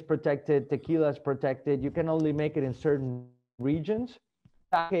 champagne is protected, tequila is protected. You can only make it in certain regions.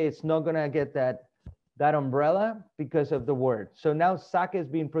 Sake is not going to get that umbrella because of the word. So now sake is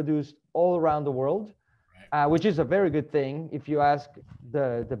being produced all around the world, which is a very good thing if you ask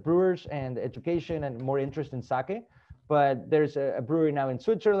the brewers and education and more interest in sake. But there's a brewery now in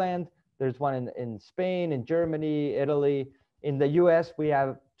Switzerland. There's one in Spain, in Germany, Italy. In the US, we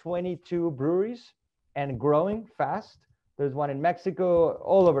have 22 breweries and growing fast. There's one in Mexico,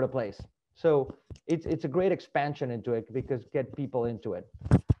 all over the place. So it's a great expansion into it because get people into it.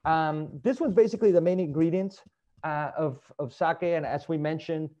 This was basically the main ingredients of sake. And as we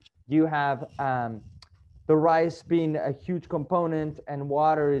mentioned, you have the rice being a huge component, and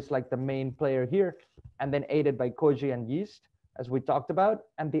water is like the main player here, and then aided by koji and yeast, as we talked about.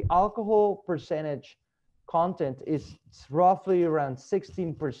 And the alcohol percentage content is roughly around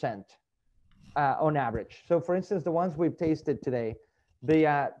 16% on average. So for instance, the ones we've tasted today,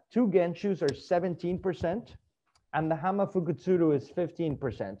 the two genshus are 17%, and the hama fukutsuru is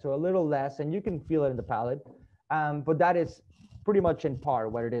 15%, so a little less, and you can feel it in the palate. But that is pretty much in par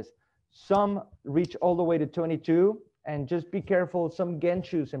what it is. Some reach all the way to 22, and just be careful, some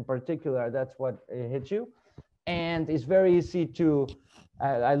genshus in particular, that's what hits you. And it's very easy to,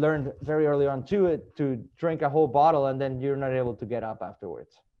 I learned very early on too, to drink a whole bottle and then you're not able to get up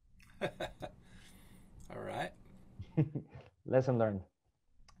afterwards. All right. Lesson learned.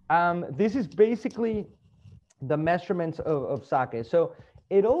 This is basically the measurements of sake. So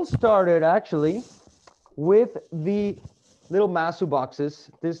it all started actually with the little masu boxes,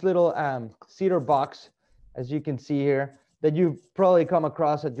 this little cedar box, as you can see here, that you've probably come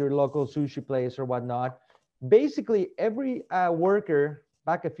across at your local sushi place or whatnot. Basically, every worker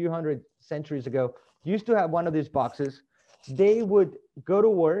back a few hundred centuries ago used to have one of these boxes. They would go to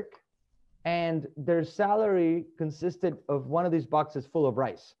work and their salary consisted of one of these boxes full of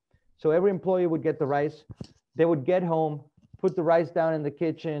rice. So every employee would get the rice. They would get home, put the rice down in the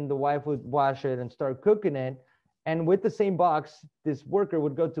kitchen. The wife would wash it and start cooking it. And with the same box, this worker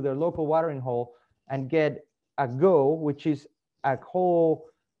would go to their local watering hole and get a go, which is a whole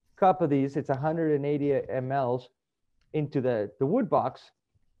cup of these. It's 180 mLs into the wood box,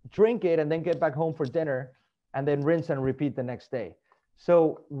 drink it, and then get back home for dinner, and then rinse and repeat the next day.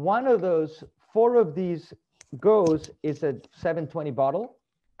 So one of those, 4 of these goes is a 720 bottle.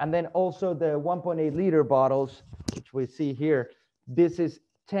 And then also the 1.8 liter bottles, which we see here, this is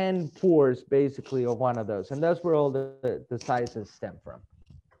 10 pours basically of one of those. And that's where all the sizes stem from.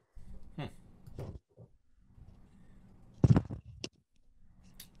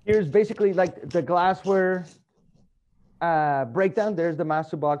 Here's basically like the glassware breakdown. There's the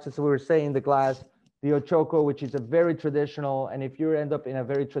masu box, as we were saying, the glass, the ochoko, which is a very traditional, and if you end up in a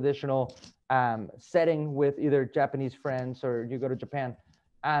very traditional setting with either Japanese friends or you go to Japan,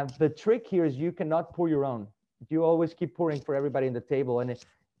 the trick here is you cannot pour your own. You always keep pouring for everybody in the table. And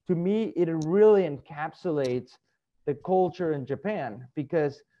to me, it really encapsulates the culture in Japan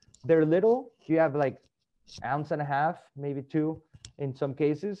because they're little. You have like 1.5 ounces, maybe 2 in some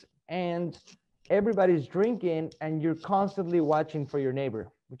cases. And everybody's drinking and you're constantly watching for your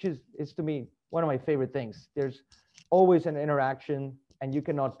neighbor, which is to me, one of my favorite things. There's always an interaction and you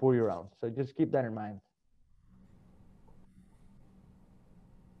cannot pour your own. So just keep that in mind.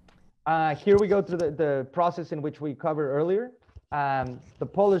 Here we go through the process in which we covered earlier. The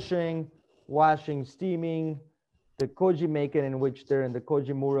polishing, washing, steaming, the koji making, in which they're in the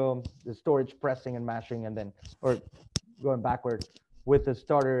koji muro, the storage, pressing and mashing, and then, or going backward with the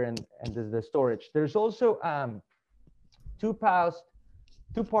starter and the storage. There's also two-part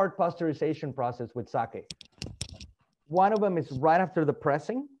pasteurization process with sake. One of them is right after the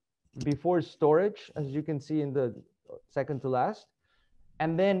pressing, before storage, as you can see in the second to last.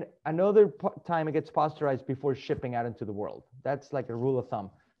 And then another time it gets pasteurized before shipping out into the world. That's like a rule of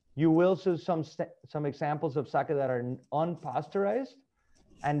thumb. You will see some examples of sake that are unpasteurized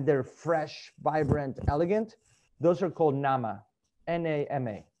and they're fresh, vibrant, elegant. Those are called nama,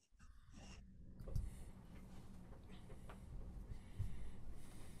 N-A-M-A.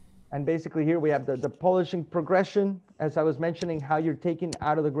 And basically here we have the polishing progression, as I was mentioning, how you're taking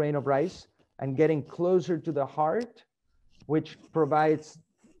out of the grain of rice and getting closer to the heart, which provides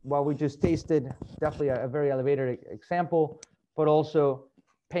what we just tasted, definitely a very elevated example, but also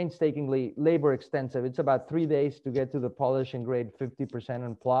painstakingly labor extensive. It's about 3 days to get to the polishing grade 50%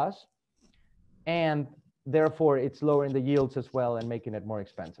 and plus. And therefore it's lowering the yields as well and making it more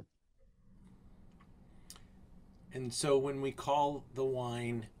expensive. And so when we call the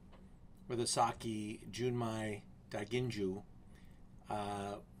wine or the sake Junmai Daiginju,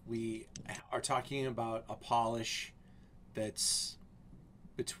 we are talking about a polish that's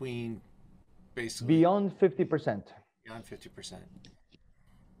between basically beyond 50%. Beyond 50%.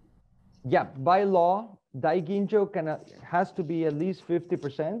 Yeah, by law, Daiginjo has to be at least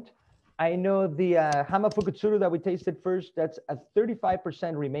 50%. I know the Hamafukutsuru that we tasted first, that's at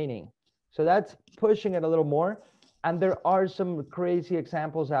 35% remaining. So that's pushing it a little more. And there are some crazy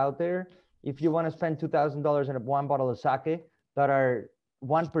examples out there. If you want to spend $2,000 in one bottle of sake that are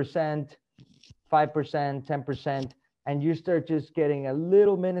 1%, 5%, 10%, and you start just getting a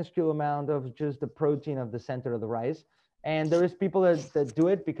little minuscule amount of just the protein of the center of the rice. And there is people that do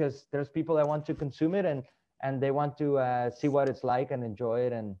it because there's people that want to consume it and they want to see what it's like and enjoy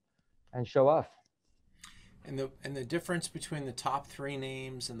it and show off. And the difference between the top 3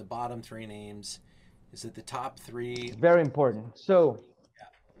 names and the bottom 3 names is that the top 3... Very important. So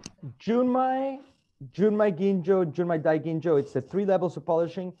Junmai, Junmai Ginjo, Junmai Daiginjo, it's the 3 levels of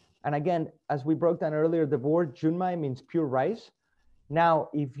polishing. And again, as we broke down earlier, the word Junmai means pure rice. Now,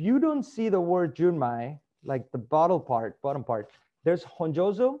 if you don't see the word Junmai, like the bottom part, there's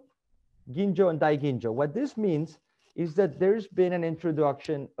Honjozo, Ginjo, and Daiginjo. What this means is that there's been an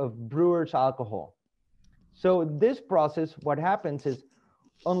introduction of brewer's alcohol. So this process, what happens is,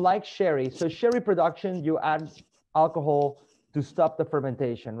 unlike sherry, so sherry production, you add alcohol to stop the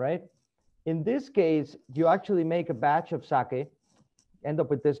fermentation, right? In this case, you actually make a batch of sake, end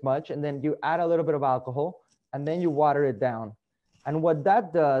up with this much, and then you add a little bit of alcohol, and then you water it down. And what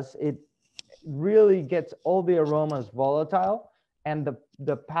that does, it really gets all the aromas volatile, and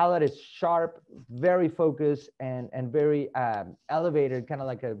the palate is sharp, very focused, and very elevated, kind of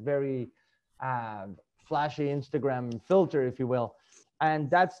like a very flashy Instagram filter, if you will. And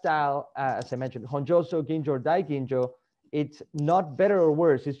that style, as I mentioned, Honjoso, Ginjo, or Dai Ginjo, it's not better or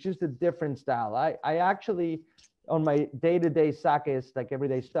worse. It's just a different style. I actually, on my day-to-day sakes, like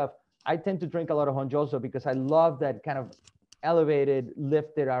everyday stuff, I tend to drink a lot of Honjoso because I love that kind of elevated,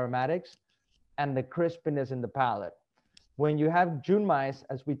 lifted aromatics and the crispiness in the palate. When you have Junmais,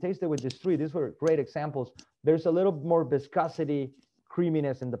 as we tasted with these three, these were great examples. There's a little more viscosity,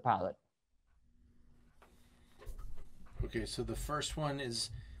 creaminess in the palate. Okay, so the first one is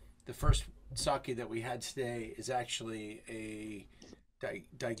the first sake that we had today is actually a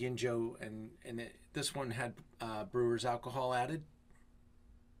Daiginjo, and this one had brewer's alcohol added.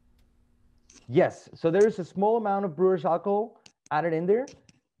 Yes, so there's a small amount of brewer's alcohol added in there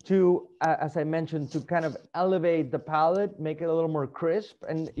to, as I mentioned, to kind of elevate the palate, make it a little more crisp.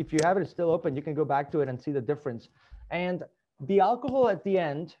 And if you have it still open, you can go back to it and see the difference. And the alcohol at the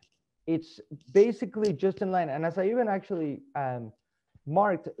end, it's basically just in line. And as I even actually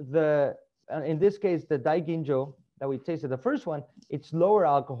marked the, in this case, the Daiginjo that we tasted, the first one, it's lower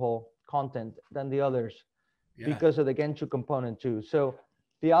alcohol content than the others because of the Genshu component too. So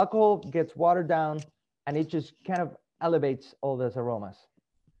the alcohol gets watered down and it just kind of elevates all those aromas.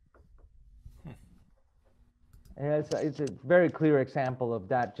 And it's a very clear example of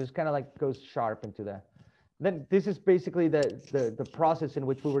that, just kind of like goes sharp into that. Then this is basically the process in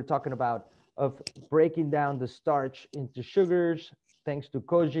which we were talking about of breaking down the starch into sugars, thanks to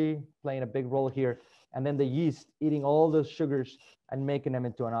koji playing a big role here, and then the yeast eating all those sugars and making them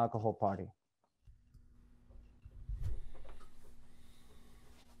into an alcohol party.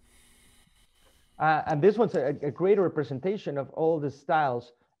 And this one's a great representation of all the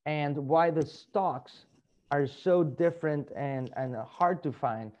styles and why the stocks are so different and hard to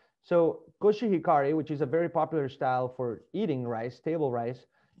find. So koshi hikari, which is a very popular style for eating rice, table rice,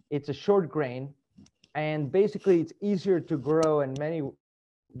 it's a short grain, and basically it's easier to grow in many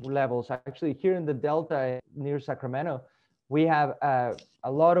levels. Actually, here in the Delta near Sacramento, we have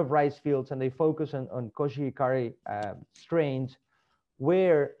a lot of rice fields, and they focus on koshi hikari strains,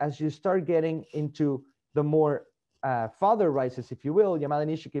 where as you start getting into the more fodder rices, if you will, Yamada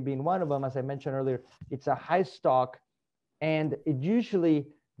Nishiki being one of them, as I mentioned earlier, it's a high stock, and it usually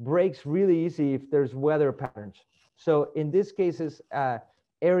breaks really easy if there's weather patterns. So in these cases,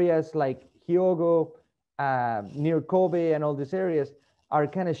 areas like Hyogo, near Kobe, and all these areas are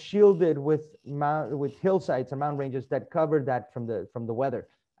kind of shielded with hillsides and mountain ranges that cover that from the weather,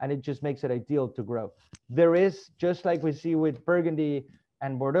 and it just makes it ideal to grow. There is, just like we see with Burgundy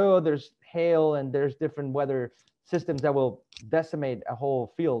and Bordeaux, there's hail and there's different weather systems that will decimate a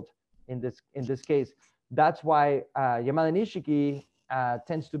whole field in this case. That's why Yamada Nishiki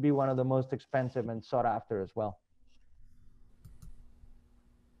tends to be one of the most expensive and sought after as well.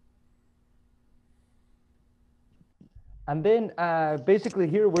 And then basically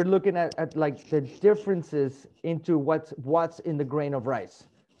here we're looking at like the differences into what's in the grain of rice.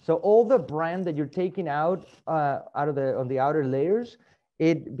 So all the bran that you're taking out of on the outer layers,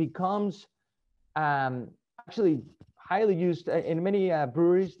 it becomes actually highly used in many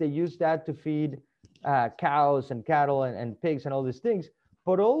breweries. They use that to feed cows and cattle and pigs and all these things,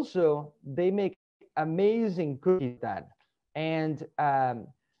 but also they make amazing cookies with that. And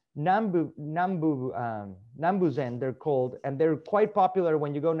Nambuzen, they're called, and they're quite popular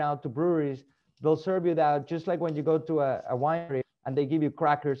when you go now to breweries. They'll serve you that just like when you go to a winery, and they give you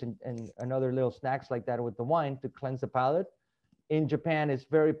crackers and other little snacks like that with the wine to cleanse the palate. In Japan, it's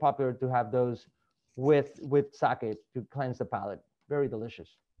very popular to have those with sake to cleanse the palate. Very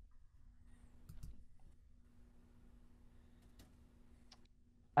delicious.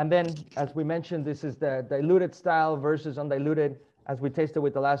 And then, as we mentioned, this is the diluted style versus undiluted. As we tasted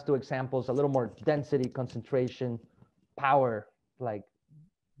with the last two examples, a little more density, concentration, power, like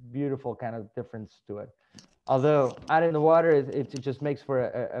beautiful kind of difference to it. Although adding the water, it just makes for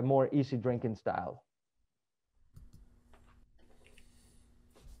a more easy drinking style.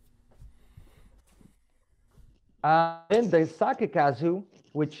 Then the sake kasu,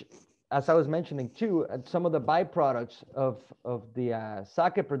 which, as I was mentioning too, some of the byproducts of the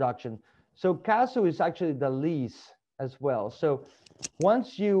sake production. So kasu is actually the lees as well. So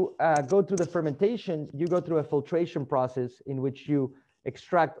once you go through the fermentation, you go through a filtration process in which you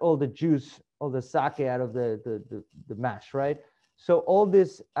extract all the juice, all the sake out of the mash, right? So all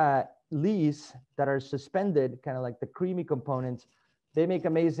these lees that are suspended, kind of like the creamy components, they make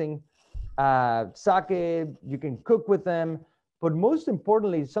amazing sake. You can cook with them. But most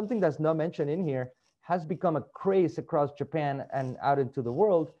importantly, something that's not mentioned in here has become a craze across Japan and out into the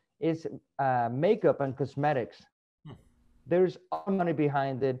world is makeup and cosmetics. There's all money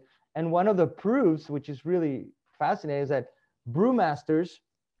behind it. And one of the proofs, which is really fascinating, is that brewmasters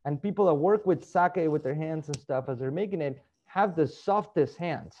and people that work with sake with their hands and stuff as they're making it have the softest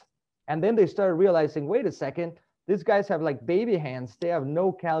hands. And then they started realizing, wait a second, these guys have like baby hands. They have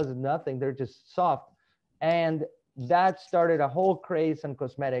no calluses, nothing. They're just soft. And that started a whole craze in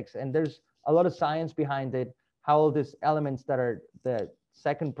cosmetics. And there's a lot of science behind it, how all these elements that are the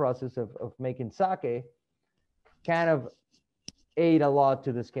second process of making sake kind of aid a lot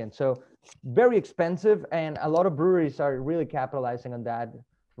to the skin. So very expensive, and a lot of breweries are really capitalizing on that,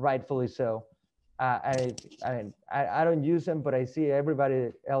 rightfully so. I don't use them, but I see everybody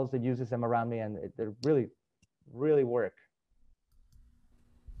else that uses them around me, and they really work.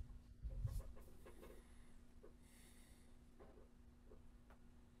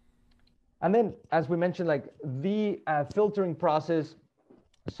 And then, as we mentioned, like the filtering process.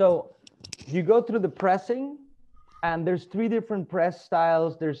 So you go through the pressing, and there's 3 different press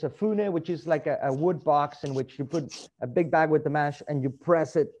styles. There's a fune, which is like a wood box in which you put a big bag with the mash and you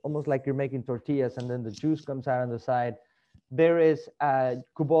press it almost like you're making tortillas, and then the juice comes out on the side. There is a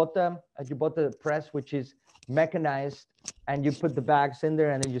kubota press, which is mechanized, and you put the bags in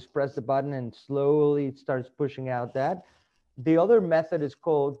there and then you just press the button and slowly it starts pushing out that. The other method is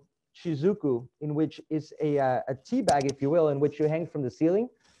called shizuku, in which is a tea bag, if you will, in which you hang from the ceiling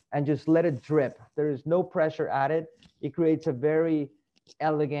and just let it drip. There is no pressure added. It creates a very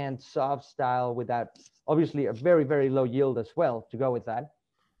elegant, soft style without, obviously, a very, very low yield as well to go with that.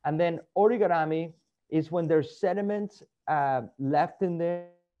 And then origarami is when there's sediments left in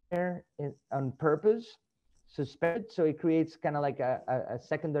there on purpose, suspended. So it creates kind of like a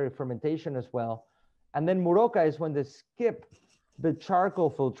secondary fermentation as well. And then muroka is when they skip the charcoal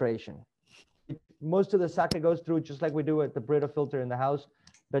filtration. Most of the sake goes through just like we do at the Brita filter in the house.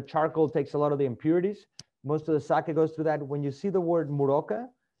 The charcoal takes a lot of the impurities. Most of the sake goes through that. When you see the word muroka,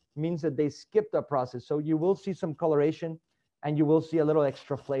 means that they skip the process. So you will see some coloration and you will see a little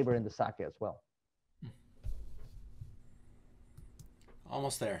extra flavor in the sake as well.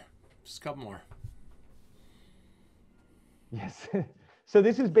 Almost there. Just a couple more. Yes. So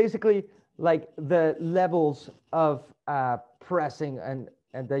this is basically like the levels of pressing and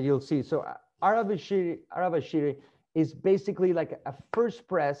that you'll see. So Arabashiri is basically like a first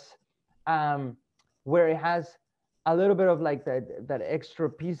press where it has a little bit of like that extra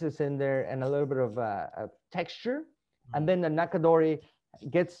pieces in there and a little bit of a texture. And then the Nakadori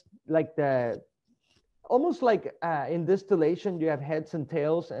gets like almost like in distillation, you have heads and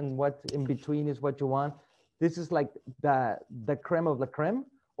tails, and what in between is what you want. This is like the creme of la creme,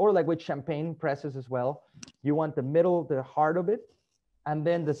 or like with champagne presses as well. You want the middle, the heart of it. And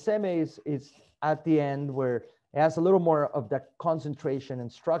then the semi is at the end where it has a little more of that concentration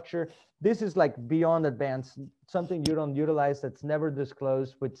and structure. This is like beyond advanced, something you don't utilize that's never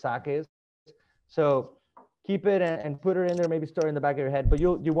disclosed with sakes. So keep it and put it in there, maybe store it in the back of your head, but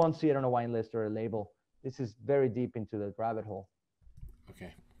you won't see it on a wine list or a label. This is very deep into the rabbit hole.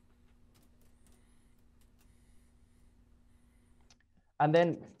 Okay. And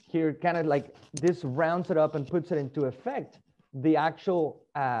then here, kind of like this rounds it up and puts it into effect. The actual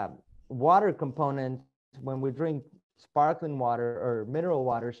water component, when we drink sparkling water or mineral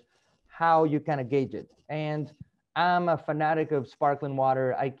waters, how you kind of gauge it. And I'm a fanatic of sparkling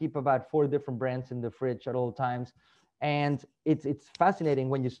water. I keep about 4 different brands in the fridge at all times. And it's fascinating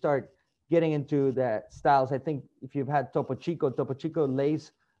when you start getting into the styles. I think if you've had Topo Chico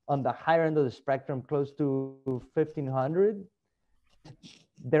lays on the higher end of the spectrum, close to 1,500.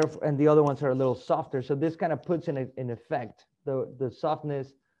 And the other ones are a little softer. So this kind of puts in effect the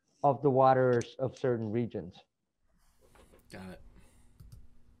softness of the waters of certain regions. Got it.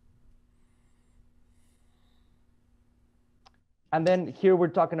 And then here we're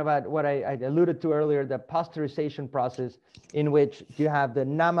talking about what I alluded to earlier, the pasteurization process, in which you have the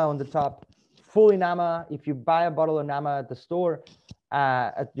nama on the top, fully nama. If you buy a bottle of nama at the store,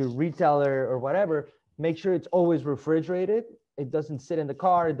 at your retailer or whatever, make sure it's always refrigerated. It doesn't sit in the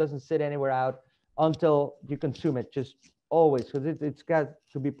car. It doesn't sit anywhere out until you consume it, just always, because it's got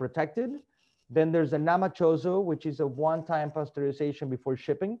to be protected. Then there's a nama chozo, which is a one-time pasteurization before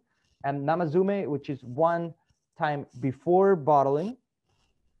shipping, and namazume, which is one time before bottling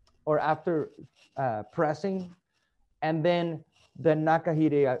or after pressing, and then the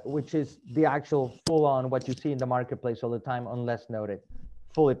nakahire, which is the actual full-on what you see in the marketplace all the time, unless noted,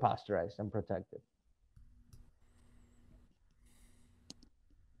 fully pasteurized and protected.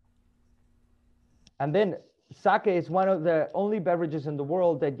 And then sake is one of the only beverages in the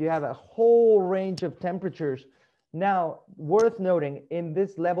world that you have a whole range of temperatures. Now, worth noting, in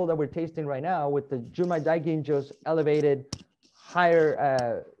this level that we're tasting right now with the Junmai Daiginjo's elevated,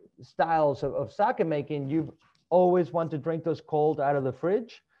 higher styles of sake making, you always want to drink those cold out of the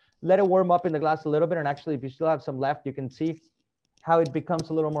fridge. Let it warm up in the glass a little bit. And actually, if you still have some left, you can see how it becomes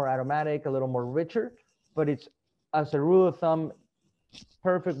a little more aromatic, a little more richer. But it's, as a rule of thumb,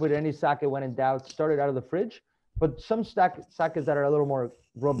 perfect with any sake when in doubt, start it out of the fridge. But some sakes that are a little more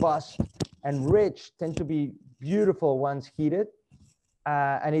robust and rich tend to be beautiful once heated.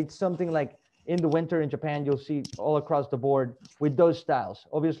 And it's something like in the winter in Japan, you'll see all across the board with those styles.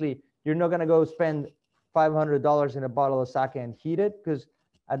 Obviously, you're not gonna go spend $500 in a bottle of sake and heat it, because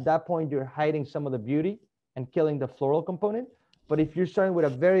at that point you're hiding some of the beauty and killing the floral component. But if you're starting with a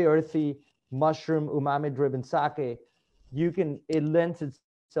very earthy mushroom umami driven sake, it lends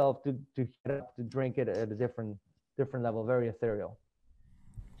itself to drink it at a different level, very ethereal.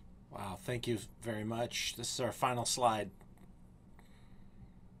 Wow, thank you very much. This is our final slide.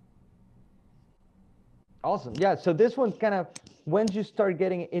 Awesome. Yeah, so this one kind of, once you start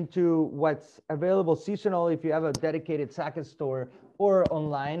getting into what's available seasonal, if you have a dedicated sake store or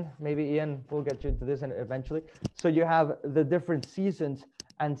online, maybe Ian will get you into this eventually. So you have the different seasons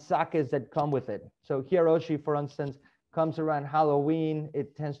and sakes that come with it. So Hiroshi, for instance, comes around Halloween.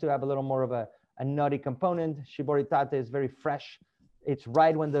 It tends to have a little more of a nutty component. Shiboritate is very fresh. It's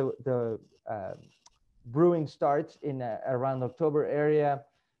right when the brewing starts in around October area.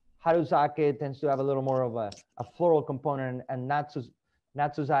 Haruzake tends to have a little more of a floral component, and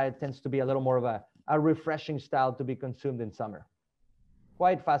Natsuzai tends to be a little more of a refreshing style to be consumed in summer.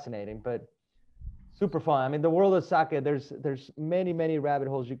 Quite fascinating, but super fun. I mean, the world of sake, there's many rabbit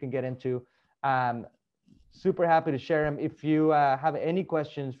holes you can get into. Super happy to share them. If you have any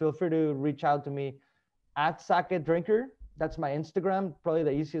questions, feel free to reach out to me at Sake Drinker. That's my Instagram, probably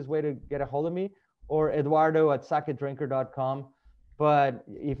the easiest way to get a hold of me, or Eduardo at sakedrinker.com. But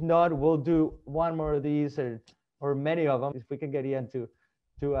if not, we'll do one more of these or many of them if we can get Ian to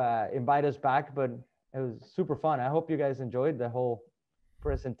invite us back. But it was super fun. I hope you guys enjoyed the whole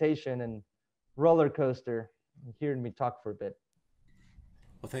presentation and roller coaster and hearing me talk for a bit.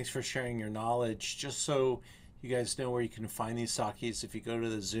 Well, thanks for sharing your knowledge. Just so you guys know where you can find these sakes, if you go to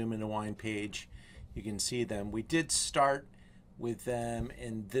the Zoom into Wine page, you can see them. We did start with them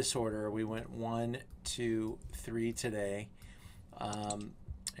in this order. We went 1, 2, 3 today.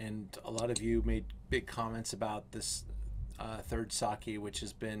 And a lot of you made big comments about this third sake, which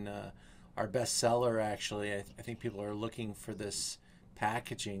has been our best seller, actually. I think people are looking for this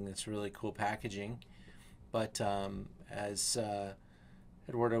packaging. It's really cool packaging. But as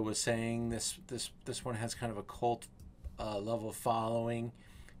Eduardo was saying, this one has kind of a cult level following,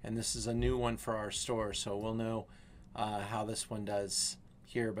 and this is a new one for our store, so we'll know how this one does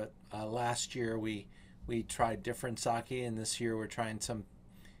here. But last year we tried different sake, and this year we're trying some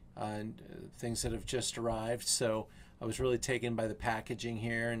things that have just arrived. So I was really taken by the packaging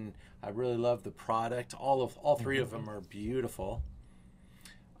here, and I really love the product. All three of them are beautiful,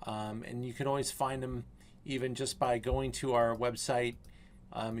 and you can always find them even just by going to our website.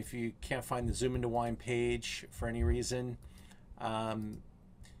 If you can't find the Zoom into Wine page for any reason, you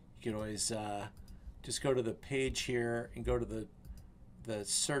can always just go to the page here and go to the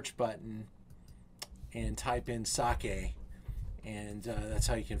search button and type in sake, and that's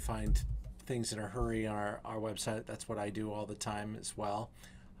how you can find things in a hurry on our website. That's what I do all the time as well.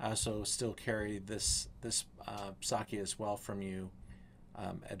 I also still carry this sake as well from you,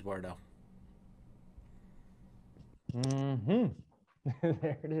 Eduardo.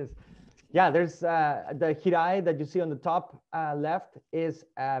 There it is. Yeah, there's the hirai that you see on the top left is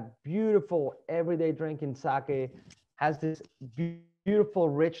a beautiful everyday drink in sake. Has this beautiful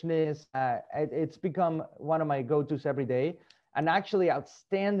richness. It's become one of my go-tos every day, and actually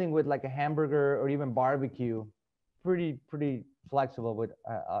outstanding with like a hamburger or even barbecue. Pretty flexible with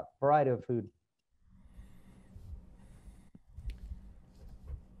a variety of food.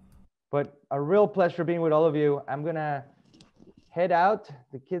 But a real pleasure being with all of you. I'm gonna head out.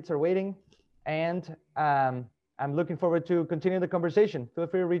 The kids are waiting, and I'm looking forward to continue the conversation. Feel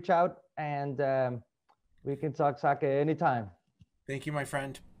free to reach out, and we can talk sake anytime. Thank you, my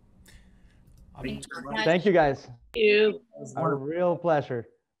friend. Thank you, guys. Thank you. A real pleasure.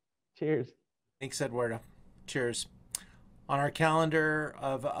 Cheers. Thanks, Eduardo. Cheers. On our calendar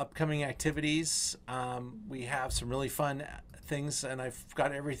of upcoming activities, we have some really fun things, and I've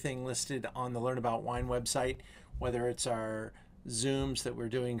got everything listed on the Learn About Wine website, whether it's our Zooms that we're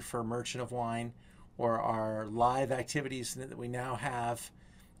doing for Merchant of Wine or our live activities that we now have,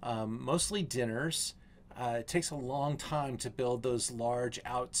 mostly dinners. It takes a long time to build those large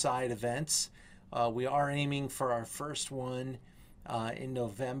outside events. We are aiming for our first one in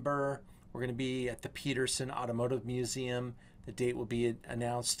November. We're going to be at the Peterson Automotive Museum. The date will be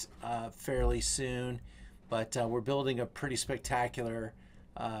announced fairly soon, but we're building a pretty spectacular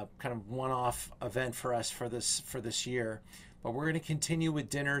kind of one-off event for us for this year. But we're going to continue with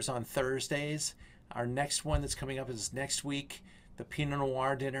dinners on Thursdays. Our next one that's coming up is next week, the Pinot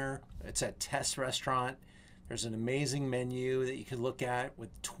Noir dinner. It's at Tess Restaurant. There's an amazing menu that you can look at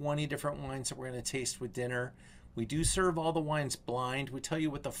with 20 different wines that we're going to taste with dinner. We do serve all the wines blind. We tell you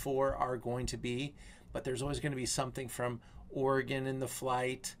what the 4 are going to be, but there's always going to be something from Oregon in the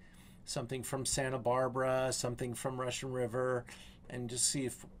flight, something from Santa Barbara, something from Russian River, and just see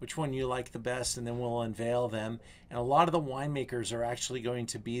which one you like the best, and then we'll unveil them. And a lot of the winemakers are actually going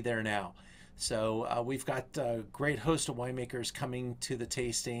to be there now. So we've got a great host of winemakers coming to the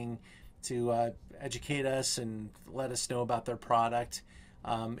tasting to educate us and let us know about their product.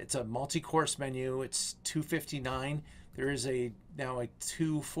 It's a multi-course menu. It's $259. There is now a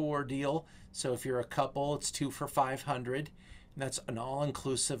 2-for deal. So if you're a couple, it's 2 for $500, and that's an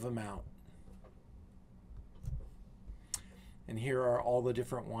all-inclusive amount. And here are all the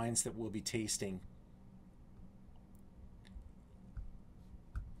different wines that we'll be tasting.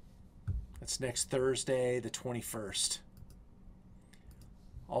 That's next Thursday, the 21st.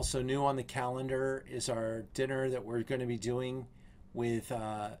 Also new on the calendar is our dinner that we're going to be doing with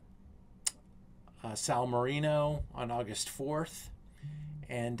Sal Marino on August 4th.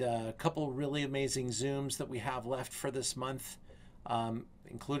 And a couple really amazing Zooms that we have left for this month,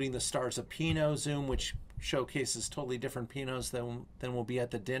 including the Stars of Pinot Zoom, which showcases totally different Pinots than will be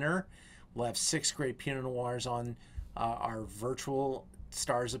at the dinner. We'll have 6 great Pinot Noirs on our virtual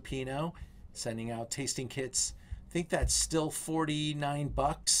Stars of Pinot, sending out tasting kits. I think that's still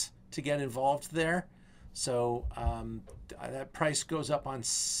 $49 to get involved there. So that price goes up on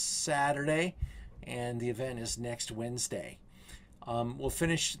Saturday, and the event is next Wednesday. We'll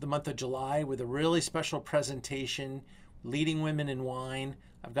finish the month of July with a really special presentation, Leading Women in Wine.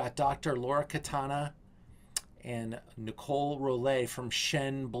 I've got Dr. Laura Catana and Nicole Rollet from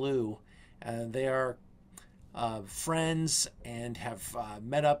Shen Blue. They are friends and have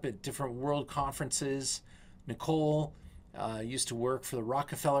met up at different world conferences. Nicole used to work for the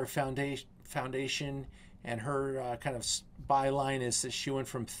Rockefeller Foundation, and her kind of byline is that she went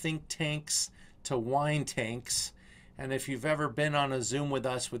from think tanks to wine tanks. And if you've ever been on a Zoom with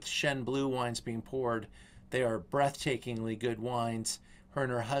us with Shen Blue wines being poured, they are breathtakingly good wines. Her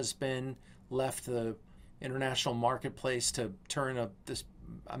and her husband left the international marketplace to turn this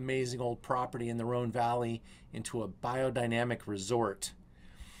amazing old property in the Rhone Valley into a biodynamic resort.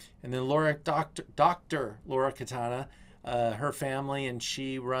 And then Dr. Laura Catana, her family and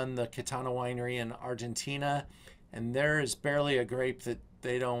she run the Catana Winery in Argentina, and there is barely a grape that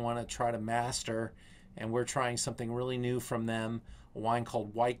they don't want to try to master, and we're trying something really new from them, a wine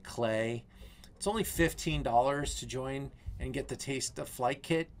called White Clay. It's only $15 to join and get the Taste of Flight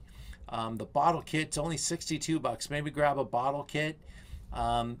kit. The bottle kit's only $62. Maybe grab a bottle kit,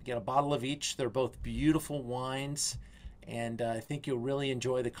 get a bottle of each. They're both beautiful wines, and I think you'll really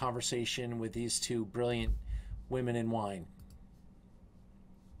enjoy the conversation with these two brilliant women in wine.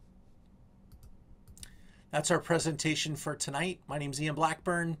 That's our presentation for tonight. My name's Ian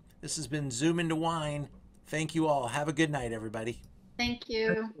Blackburn. This has been Zoom into Wine. Thank you all. Have a good night, everybody. Thank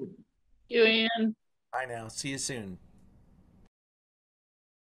you. You, Ian. Bye now. See you soon.